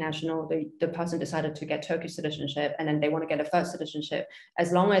UK national, the person decided to get Turkish citizenship, and then they want to get a first citizenship,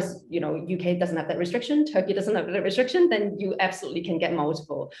 as long as UK doesn't have that restriction, Turkey doesn't have that restriction, then you absolutely can get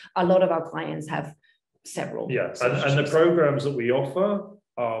multiple. A lot of our clients have several. Yeah, and the programs that we offer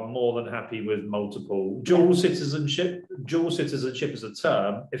are more than happy with multiple. Dual citizenship as a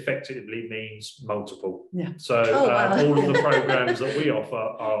term effectively means multiple. Yeah. So all of the programs that we offer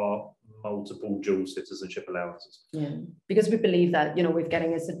are multiple dual citizenship allowances. Yeah, because we believe that with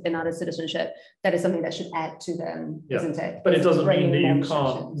getting another citizenship, that is something that should add to them, isn't it? But it doesn't mean that you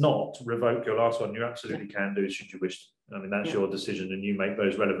can't not revoke your last one. You absolutely can do, should you wish. I mean, that's your decision, and you make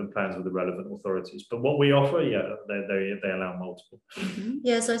those relevant plans with the relevant authorities. But what we offer, they allow multiple.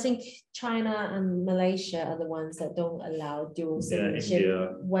 Yeah, so I think China and Malaysia are the ones that don't allow dual citizenship.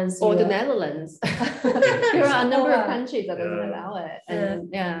 India. Or the Netherlands. There are a number of countries that doesn't allow it.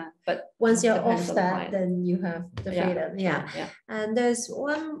 And but once you're off that, then you have the freedom. Yeah. And there's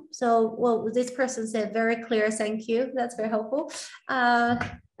one. So, this person said very clear. Thank you. That's very helpful.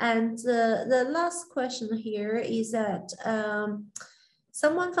 And the last question here is that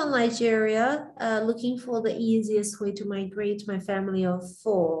someone from Nigeria looking for the easiest way to migrate my family of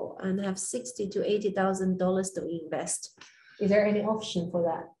 4 and have $60,000 to $80,000 to invest. Is there any option for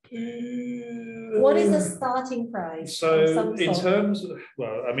that? What is the starting price? So in terms of,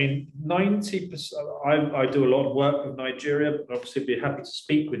 90%, I do a lot of work with Nigeria, but obviously be happy to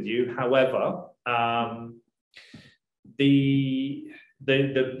speak with you. However, the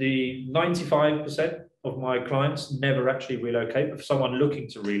 95% of my clients never actually relocate. If someone looking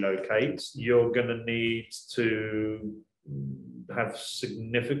to relocate, you're going to need to have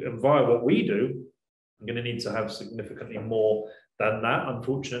significant, via what we do, I'm going to need to have significantly more than that,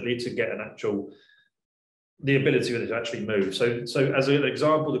 unfortunately, to get the ability to actually move. So as an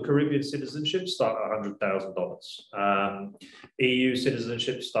example, the Caribbean citizenship start at $100,000. EU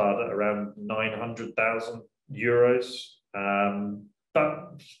citizenship start at around 900,000 euros.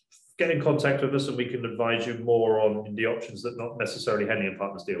 But get in contact with us and we can advise you more on the options that not necessarily Henley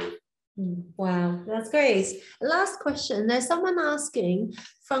Partners deal with. Wow, that's great. Last question. There's someone asking,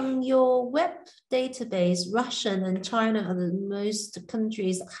 from your web database, Russia and China are the most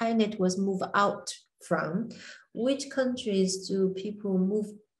countries high net worth move out from. Which countries do people move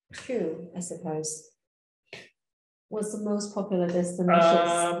to, I suppose? What's the most popular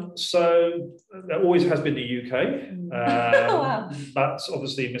destination? So there always has been the UK. Wow. But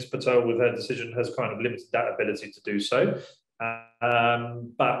obviously Ms. Patel, with her decision, has kind of limited that ability to do so.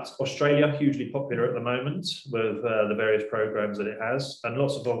 But Australia, hugely popular at the moment with the various programs that it has. And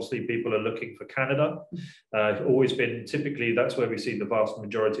lots of, obviously, people are looking for Canada. Always been, typically, that's where we see the vast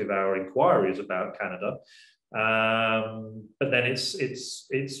majority of our inquiries about Canada. But then it's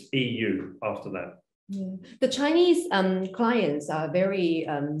EU after that. Yeah. The Chinese clients are very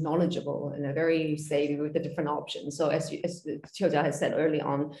knowledgeable and are very savvy with the different options. So as Qiujia has said early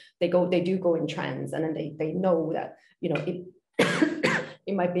on, they do go in trends, and then they know that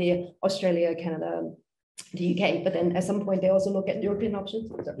it might be Australia, Canada, the UK, but then at some point they also look at European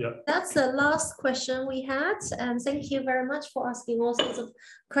options. Yeah. That's the last question we had, and thank you very much for asking all sorts of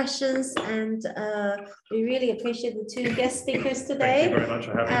questions, and we really appreciate the 2 guest speakers today. Thank you very much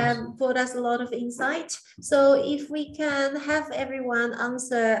for having us. Brought us a lot of insight. So if we can have everyone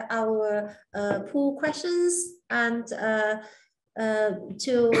answer our pool questions and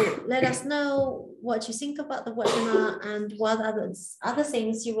to let us know what you think about the webinar and what other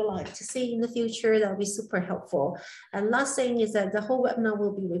things you would like to see in the future, that would be super helpful. And last thing is that the whole webinar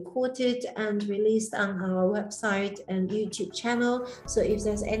will be recorded and released on our website and YouTube channel. So if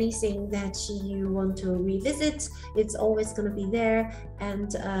there's anything that you want to revisit, it's always going to be there.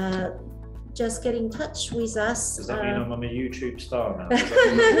 And just get in touch with us. Does that mean I'm a YouTube star now?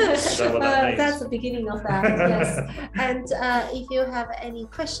 Is that what that means? That's the beginning of that, yes. And if you have any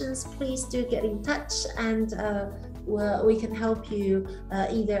questions, please do get in touch, and we can help you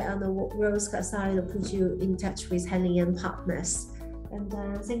either on the Rose side or put you in touch with Henley Partners. And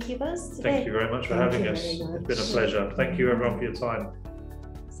thank you both today. Thank you very much for having us. It's been a pleasure. Thank you everyone for your time.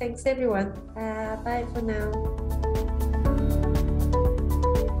 Thanks everyone. Bye for now.